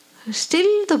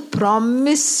 Still the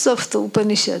promise of the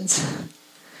Upanishads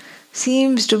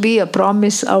seems to be a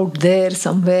promise out there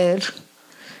somewhere,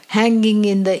 hanging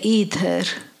in the ether.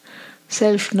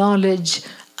 Self-knowledge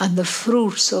and the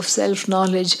fruits of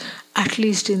self-knowledge, at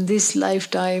least in this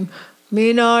lifetime,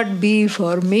 may not be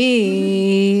for me.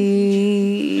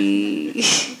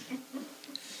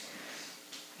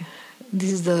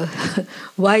 This is the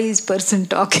wise person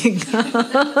talking.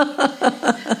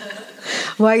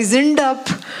 Wizened up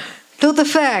to the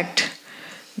fact.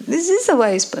 This is a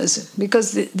wise person,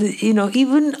 because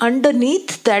even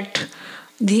underneath that,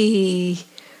 the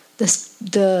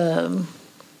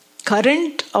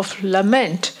current of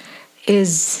lament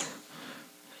is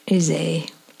a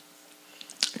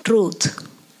truth.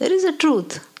 There is a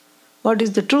truth. What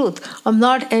is the truth? I'm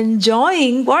not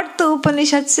enjoying what the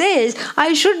Upanishad says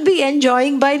I should be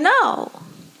enjoying by now.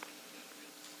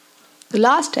 The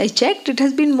last I checked, it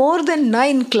has been more than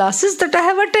 9 classes that I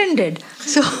have attended.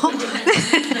 So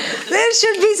there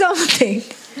should be something.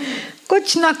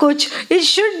 Kuch na kuch, it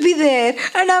should be there,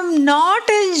 and I'm not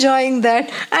enjoying that.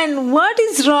 And what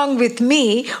is wrong with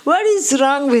me? What is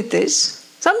wrong with this?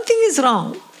 Something is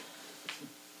wrong.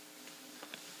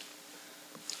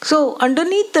 So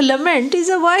underneath the lament is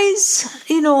a wise,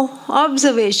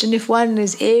 observation. If one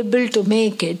is able to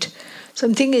make it,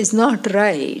 something is not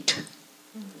right.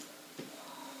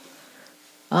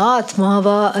 Atma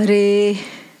va are,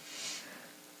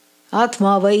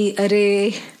 Atma vai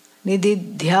are,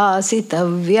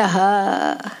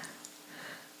 nididhyasitavyaha.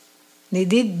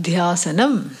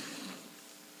 Nididhyasanam,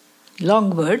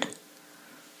 long word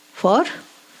for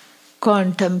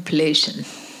contemplation.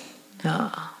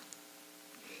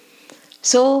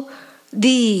 So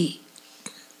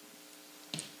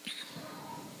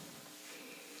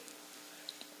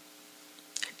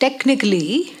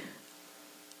technically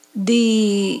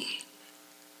the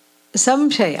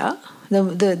samshaya,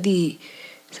 the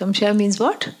samshaya means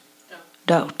what?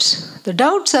 Doubts. The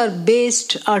doubts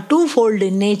are twofold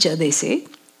in nature, they say.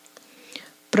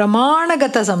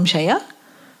 Pramanagata samshaya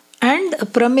and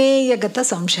prameyagata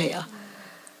samshaya.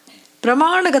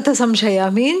 Pramanagata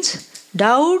samshaya means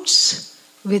doubts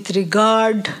with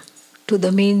regard to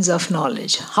the means of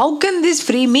knowledge. How can this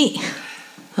free me?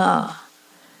 Why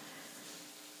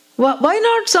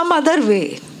not some other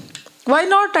way? Why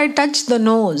not I touch the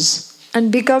nose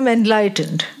and become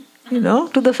enlightened?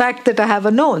 To the fact that I have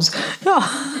a nose. No.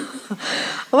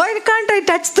 Why can't I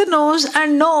touch the nose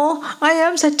and know I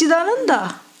am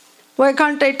Satchidananda? Why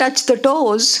can't I touch the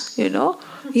toes,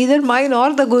 either mine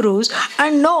or the Guru's,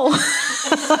 and know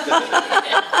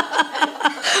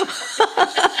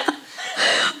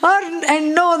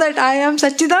and know that I am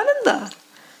Satchidananda,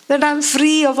 that I am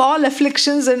free of all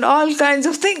afflictions and all kinds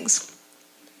of things.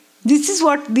 These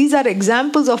are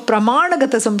examples of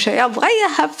pramanagata samshaya. Why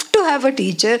I have to have a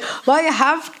teacher? Why I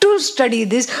have to study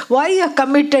this? Why a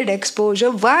committed exposure?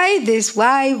 Why this?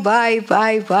 Why?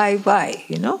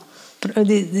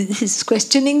 This is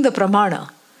questioning the pramana.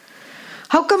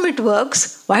 How come it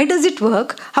works? Why does it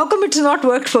work? How come it's not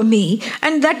worked for me?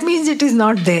 And that means it is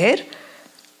not there.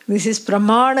 This is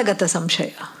pramanagata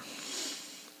samshaya.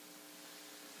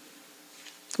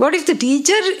 What if the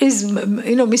teacher is,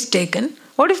 mistaken?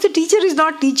 What if the teacher is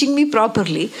not teaching me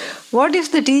properly? What if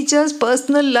the teacher's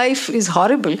personal life is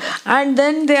horrible and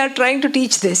then they are trying to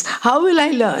teach this? How will I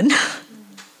learn?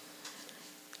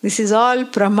 This is all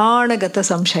pramanagata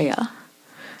samshaya.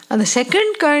 And the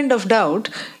second kind of doubt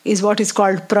is what is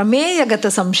called prameyagata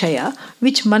samshaya,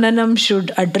 which mananam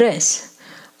should address.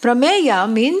 Prameya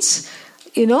means,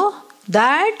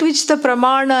 that which the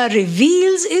pramana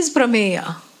reveals is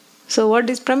prameya. So what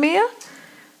is prameya?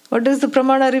 What does the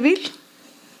pramana reveal?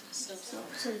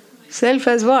 Self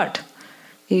as what?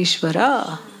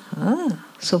 Ishvara.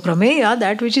 So prameya,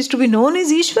 that which is to be known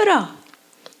is Ishvara.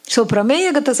 So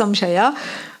prameyagata samshaya,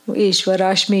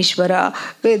 Ishvara, Shmishvara,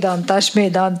 Vedanta,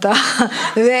 Shmedanta.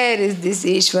 Where is this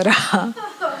Ishvara?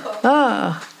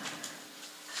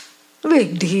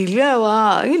 Big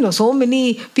deal. So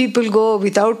many people go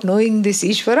without knowing this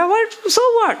Ishvara. So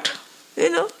what?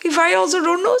 If I also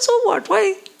don't know, so what?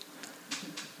 Why?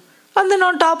 And then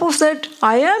on top of that,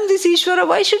 I am this Ishvara.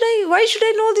 Why should I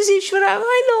know this Ishvara?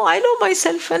 I know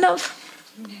myself enough.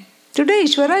 Today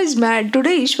Ishvara is mad.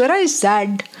 Today Ishvara is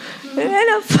sad.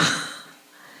 Enough.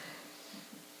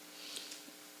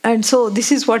 And so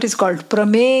this is what is called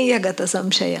prameyagata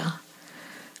samshaya.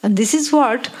 And this is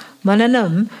what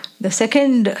mananam, the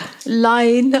second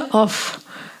line of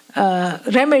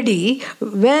remedy,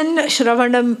 when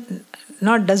shravanam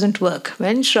doesn't work,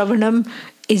 when shravanam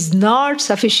is not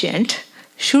sufficient,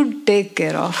 should take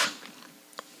care of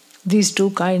these two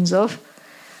kinds of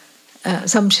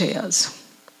samshayas.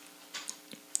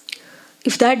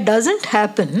 If that doesn't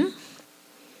happen,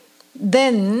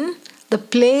 then the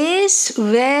place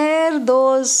where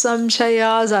those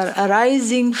samshayas are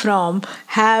arising from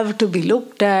have to be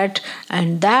looked at,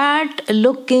 and that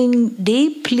looking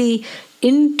deeply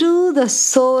into the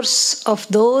source of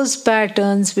those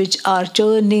patterns which are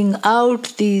churning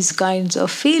out these kinds of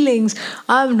feelings.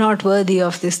 I'm not worthy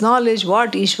of this knowledge.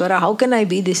 What Ishvara? How can I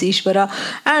be this Ishvara?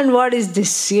 And what is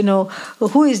this,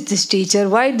 who is this teacher?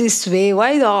 Why this way?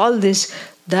 Why all this?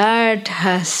 That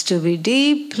has to be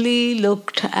deeply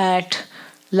looked at,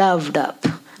 loved up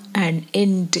and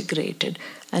integrated.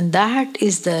 And that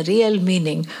is the real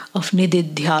meaning of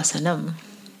nididhyasanam,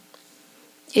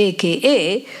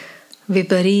 aka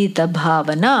Viparita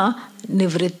Bhavana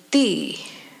Nivritti.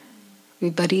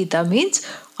 Viparita means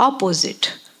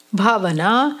opposite.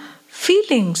 Bhavana,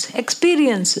 feelings,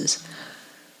 experiences.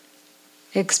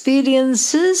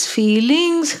 Experiences,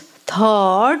 feelings,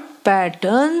 thought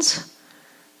patterns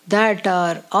that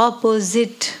are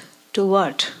opposite to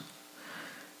what?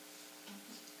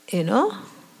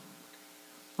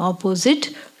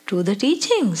 Opposite to the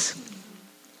teachings.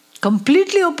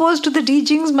 Completely opposed to the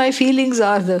teachings, my feelings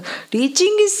are. The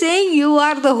teaching is saying you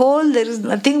are the whole, there is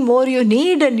nothing more you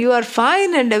need and you are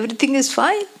fine and everything is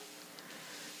fine.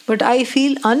 But I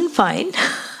feel unfine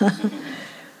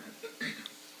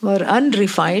or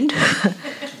unrefined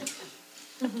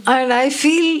and I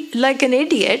feel like an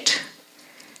idiot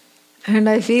and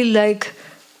I feel like,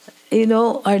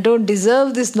 I don't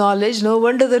deserve this knowledge. No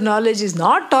wonder the knowledge is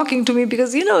not talking to me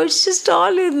because, it's just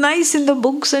all nice in the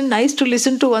books and nice to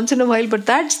listen to once in a while, but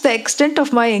that's the extent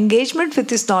of my engagement with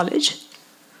this knowledge.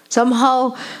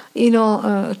 Somehow,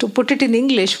 to put it in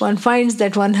English, one finds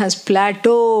that one has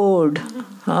plateaued.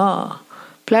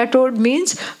 Plateaued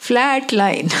means flat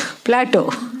line,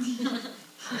 plateau.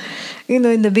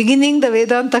 In the beginning, the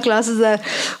Vedanta classes are,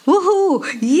 woohoo,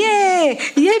 yay,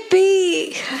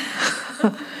 yippee,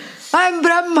 I'm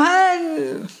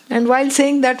Brahman. And while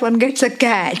saying that, one gets a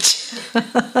catch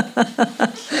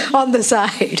on the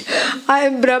side. I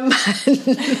am Brahman.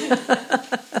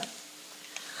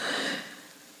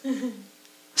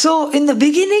 So, in the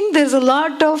beginning, there's a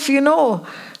lot of,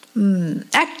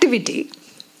 activity.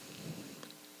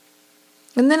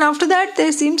 And then after that,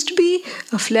 there seems to be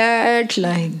a flat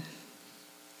line.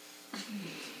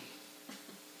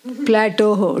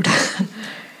 Plateaued.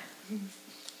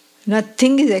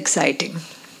 Nothing is exciting.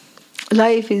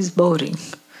 Life is boring.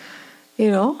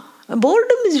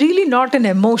 Boredom is really not an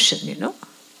emotion,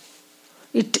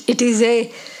 It is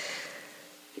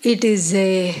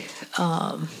a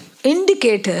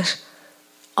indicator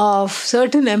of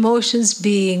certain emotions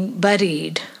being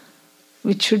buried,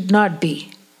 which should not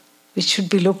be, which should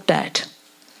be looked at.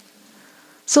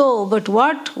 So, but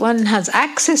what one has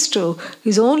access to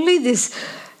is only this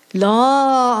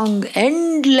long,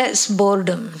 endless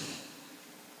boredom,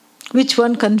 which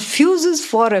one confuses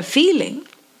for a feeling.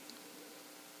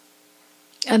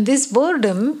 And this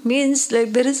boredom means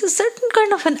like there is a certain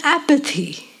kind of an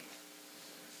apathy.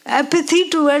 Apathy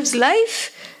towards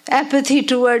life, apathy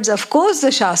towards, of course,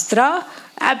 the Shastra,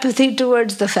 apathy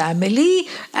towards the family,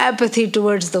 apathy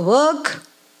towards the work,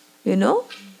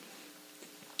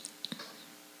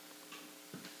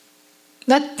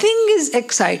 Nothing is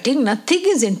exciting, nothing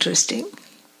is interesting.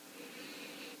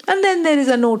 And then there is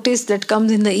a notice that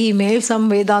comes in the email, some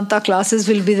Vedanta classes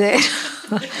will be there.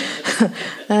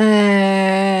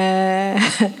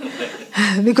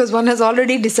 Because one has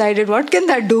already decided, what can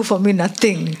that do for me?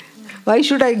 Nothing. Why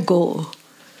should I go?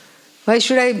 Why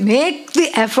should I make the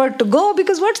effort to go?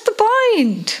 Because what's the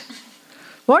point?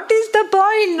 What is the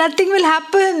point? Nothing will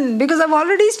happen because I've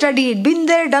already studied, been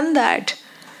there, done that.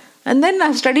 And then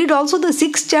I've studied also the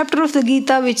 6th chapter of the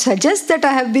Gita, which suggests that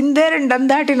I have been there and done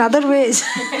that in other ways,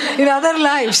 in other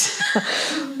lives.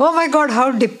 Oh my God, how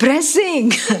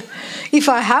depressing. If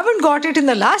I haven't got it in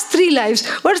the last 3 lives,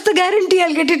 what's the guarantee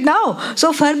I'll get it now?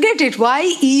 So forget it.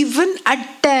 Why even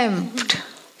attempt?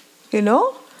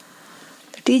 The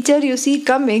teacher you see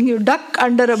coming, you duck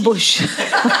under a bush.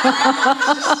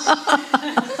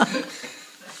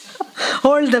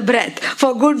 Hold the breath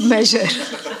for good measure.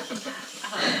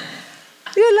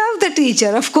 You love the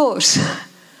teacher, of course.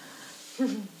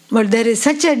 But there is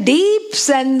such a deep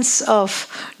sense of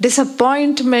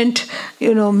disappointment,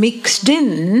 mixed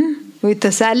in with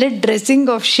a salad dressing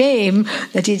of shame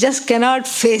that you just cannot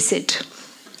face it.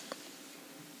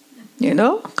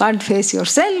 Can't face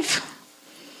yourself.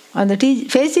 And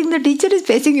facing the teacher is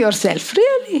facing yourself,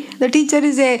 really. The teacher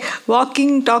is a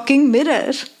walking, talking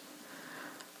mirror.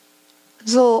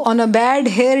 So on a bad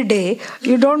hair day,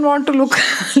 you don't want to look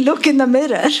in the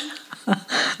mirror.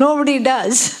 Nobody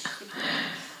does.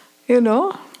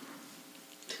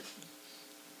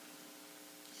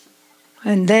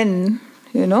 And then,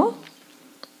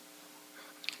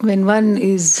 when one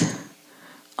is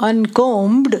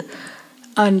uncombed,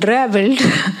 unraveled,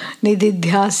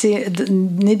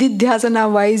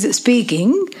 nididhyasana wise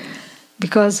speaking,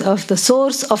 because of the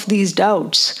source of these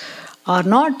doubts are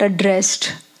not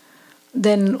addressed,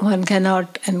 then one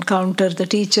cannot encounter the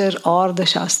teacher or the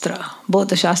Shastra. Both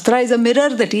the Shastra is a mirror,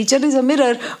 the teacher is a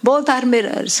mirror, both are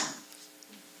mirrors.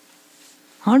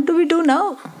 What do we do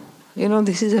now?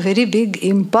 This is a very big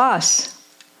impasse.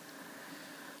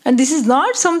 And this is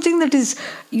not something that is,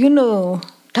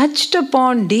 touched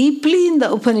upon deeply in the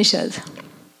Upanishad.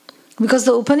 Because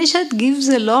the Upanishad gives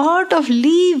a lot of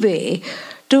leeway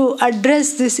to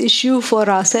address this issue for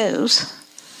ourselves.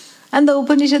 And the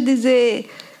Upanishad is a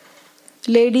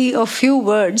lady of few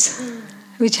words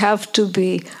which have to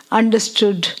be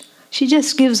understood. She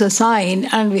just gives a sign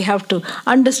and we have to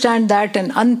understand that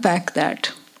and unpack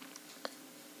that.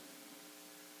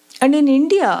 And in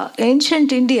India,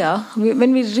 ancient India,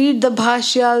 when we read the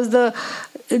bhashyas, the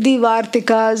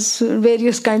vartikas,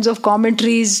 various kinds of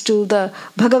commentaries to the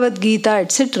Bhagavad Gita,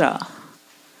 etc.,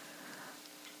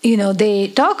 they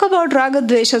talk about raga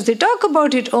dveshas, they talk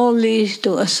about it only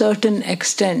to a certain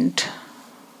extent.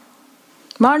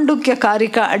 Mandukya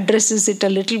Karika addresses it a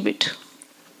little bit.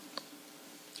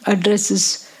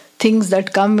 Addresses things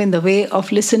that come in the way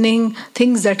of listening,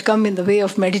 things that come in the way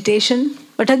of meditation.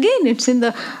 But again, it's in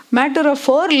the matter of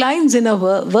 4 lines in a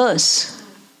verse.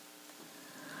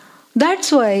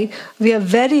 That's why we are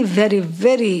very, very,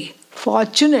 very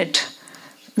fortunate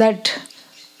that,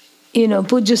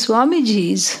 Pujya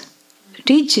Swamiji's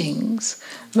teachings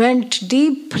went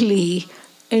deeply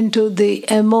into the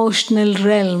emotional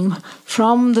realm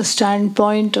from the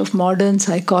standpoint of modern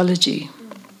psychology.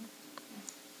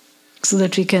 So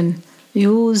that we can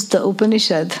use the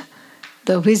Upanishad,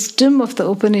 the wisdom of the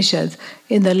Upanishad,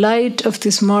 in the light of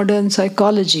this modern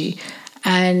psychology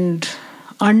and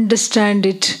understand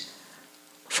it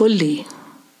fully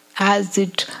as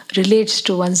it relates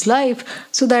to one's life,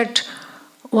 so that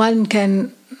one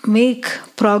can make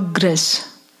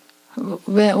progress,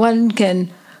 where one can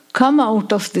come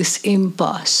out of this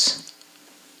impasse.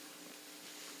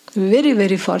 Very,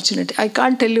 very fortunate. I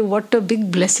can't tell you what a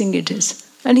big blessing it is.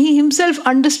 And he himself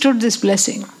understood this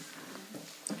blessing.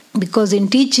 Because in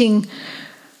teaching,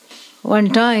 one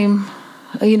time,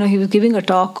 he was giving a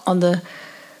talk on the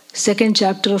 2nd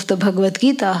chapter of the Bhagavad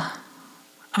Gita,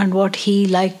 and what he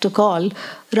liked to call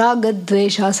raga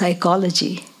dvesha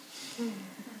psychology.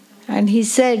 And he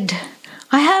said,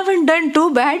 I haven't done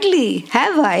too badly,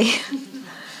 have I?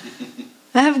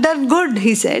 I have done good,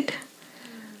 he said.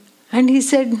 And he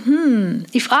said,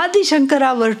 if Adi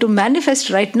Shankara were to manifest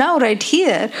right now, right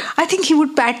here, I think he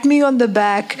would pat me on the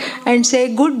back and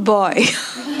say, good boy.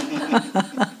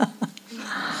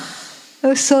 It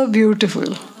was so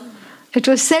beautiful. It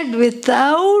was said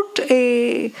without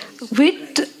a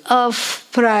whit of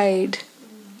pride.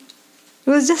 It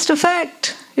was just a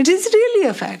fact. It is really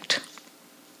a fact.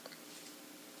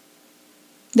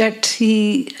 That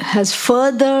he has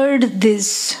furthered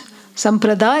this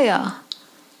sampradaya,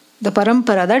 the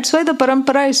parampara. That's why the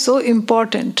parampara is so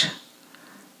important.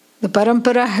 The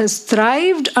parampara has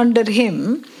thrived under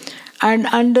him, and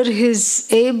under his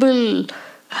able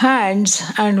hands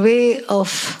and way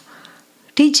of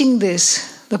teaching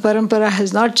this, the parampara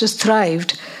has not just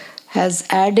thrived, has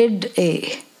added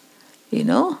a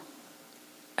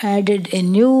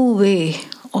new way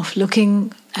of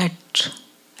looking at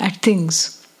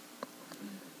things.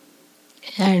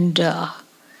 And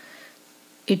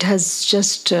it has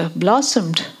just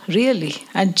blossomed, really,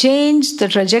 and changed the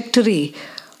trajectory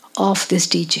of this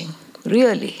teaching,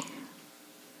 really.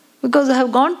 Because I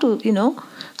have gone to,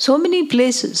 so many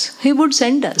places. He would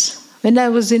send us. When I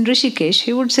was in Rishikesh,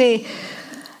 he would say,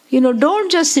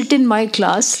 don't just sit in my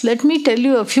class. Let me tell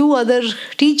you a few other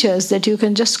teachers that you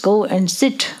can just go and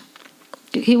sit.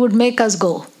 He would make us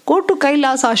go. Go to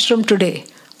Kailas Ashram today.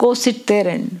 Go sit there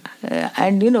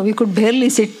and we could barely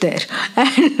sit there.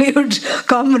 And we would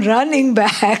come running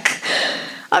back.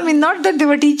 I mean, not that they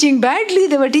were teaching badly,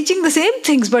 they were teaching the same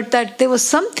things, but that there was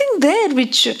something there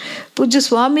which Pujya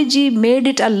Swamiji made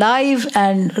it alive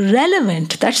and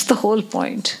relevant. That's the whole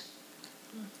point.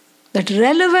 That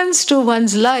relevance to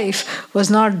one's life was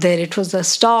not there. It was the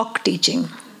stock teaching.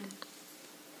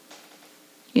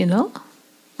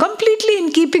 Completely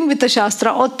in keeping with the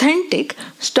Shastra, authentic,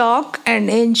 stock and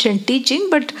ancient teaching,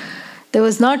 but there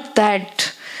was not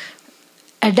that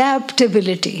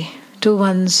adaptability to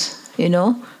one's,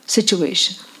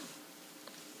 situation.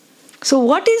 So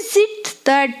what is it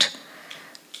that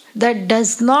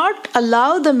does not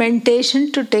allow the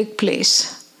meditation to take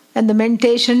place? And the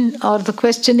meditation or the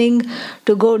questioning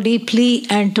to go deeply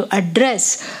and to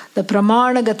address the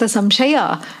pramana-gata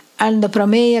samshaya and the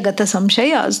prameya-gata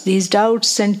samshayas, these doubts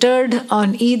centered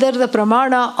on either the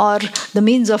pramana or the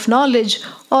means of knowledge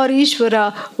or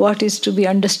Ishvara, what is to be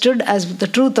understood as the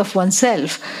truth of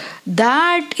oneself.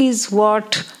 That is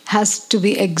what has to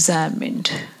be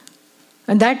examined.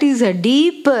 And that is a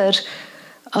deeper,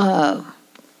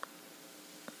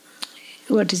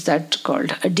 what is that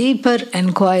called? A deeper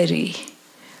inquiry.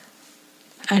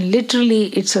 And literally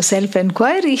it's a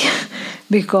self-enquiry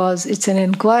because it's an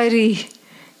inquiry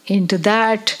into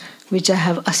that which I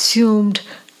have assumed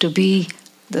to be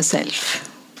the self.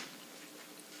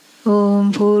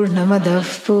 Om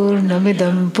Purnamadav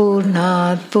Purnamidam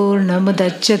Purnat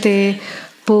Purnamudachyate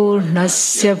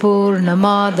Purnasya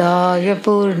Purnamadaya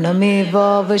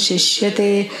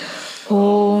Purnamevavashishyate.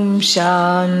 Om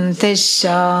Shanti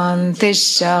Shanti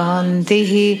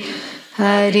Shanti.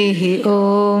 Harihi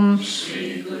Om.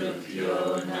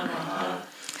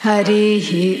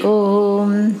 Harihi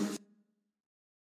Om.